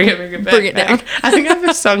 So bring it down. I think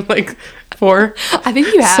I've sung like 4 I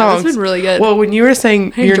think you have. songs. It's been really good. Well, when you were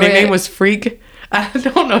saying your nickname was Freak, I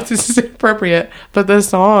don't know if this is appropriate, but the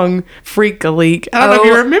song Freak a Leak. I don't know if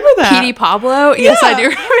you remember that. Petey Pablo? Yes, I do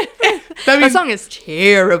remember that song is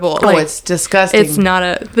terrible. Oh, it's disgusting. This is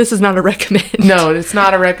not a recommend. No, it's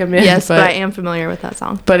not a recommend. Yes, but I am familiar with that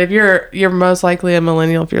song. But if you're most likely a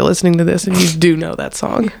millennial if you're listening to this and you do know that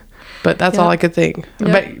song. But that's all I could think.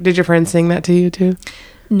 Yep. But did your friends sing that to you too?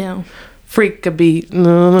 No. Freak a beat.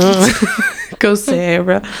 No. Go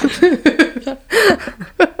Sarah.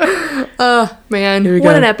 Oh, man.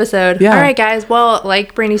 What an episode. Yeah. All right, guys. Well,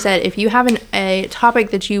 like Brandy said, if you have a topic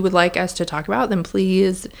that you would like us to talk about, then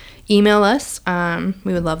please email us.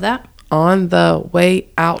 We would love that. On the way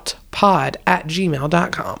out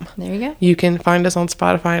pod@gmail.com. There you go. You can find us on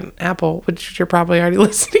Spotify and Apple, which you're probably already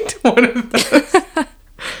listening to one of those.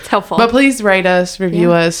 It's helpful. But please rate us,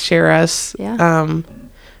 review us, share us. Yeah.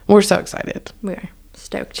 We're so excited. We are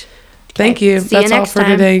stoked. Thank you. See you That's all for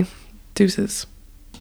today. Deuces.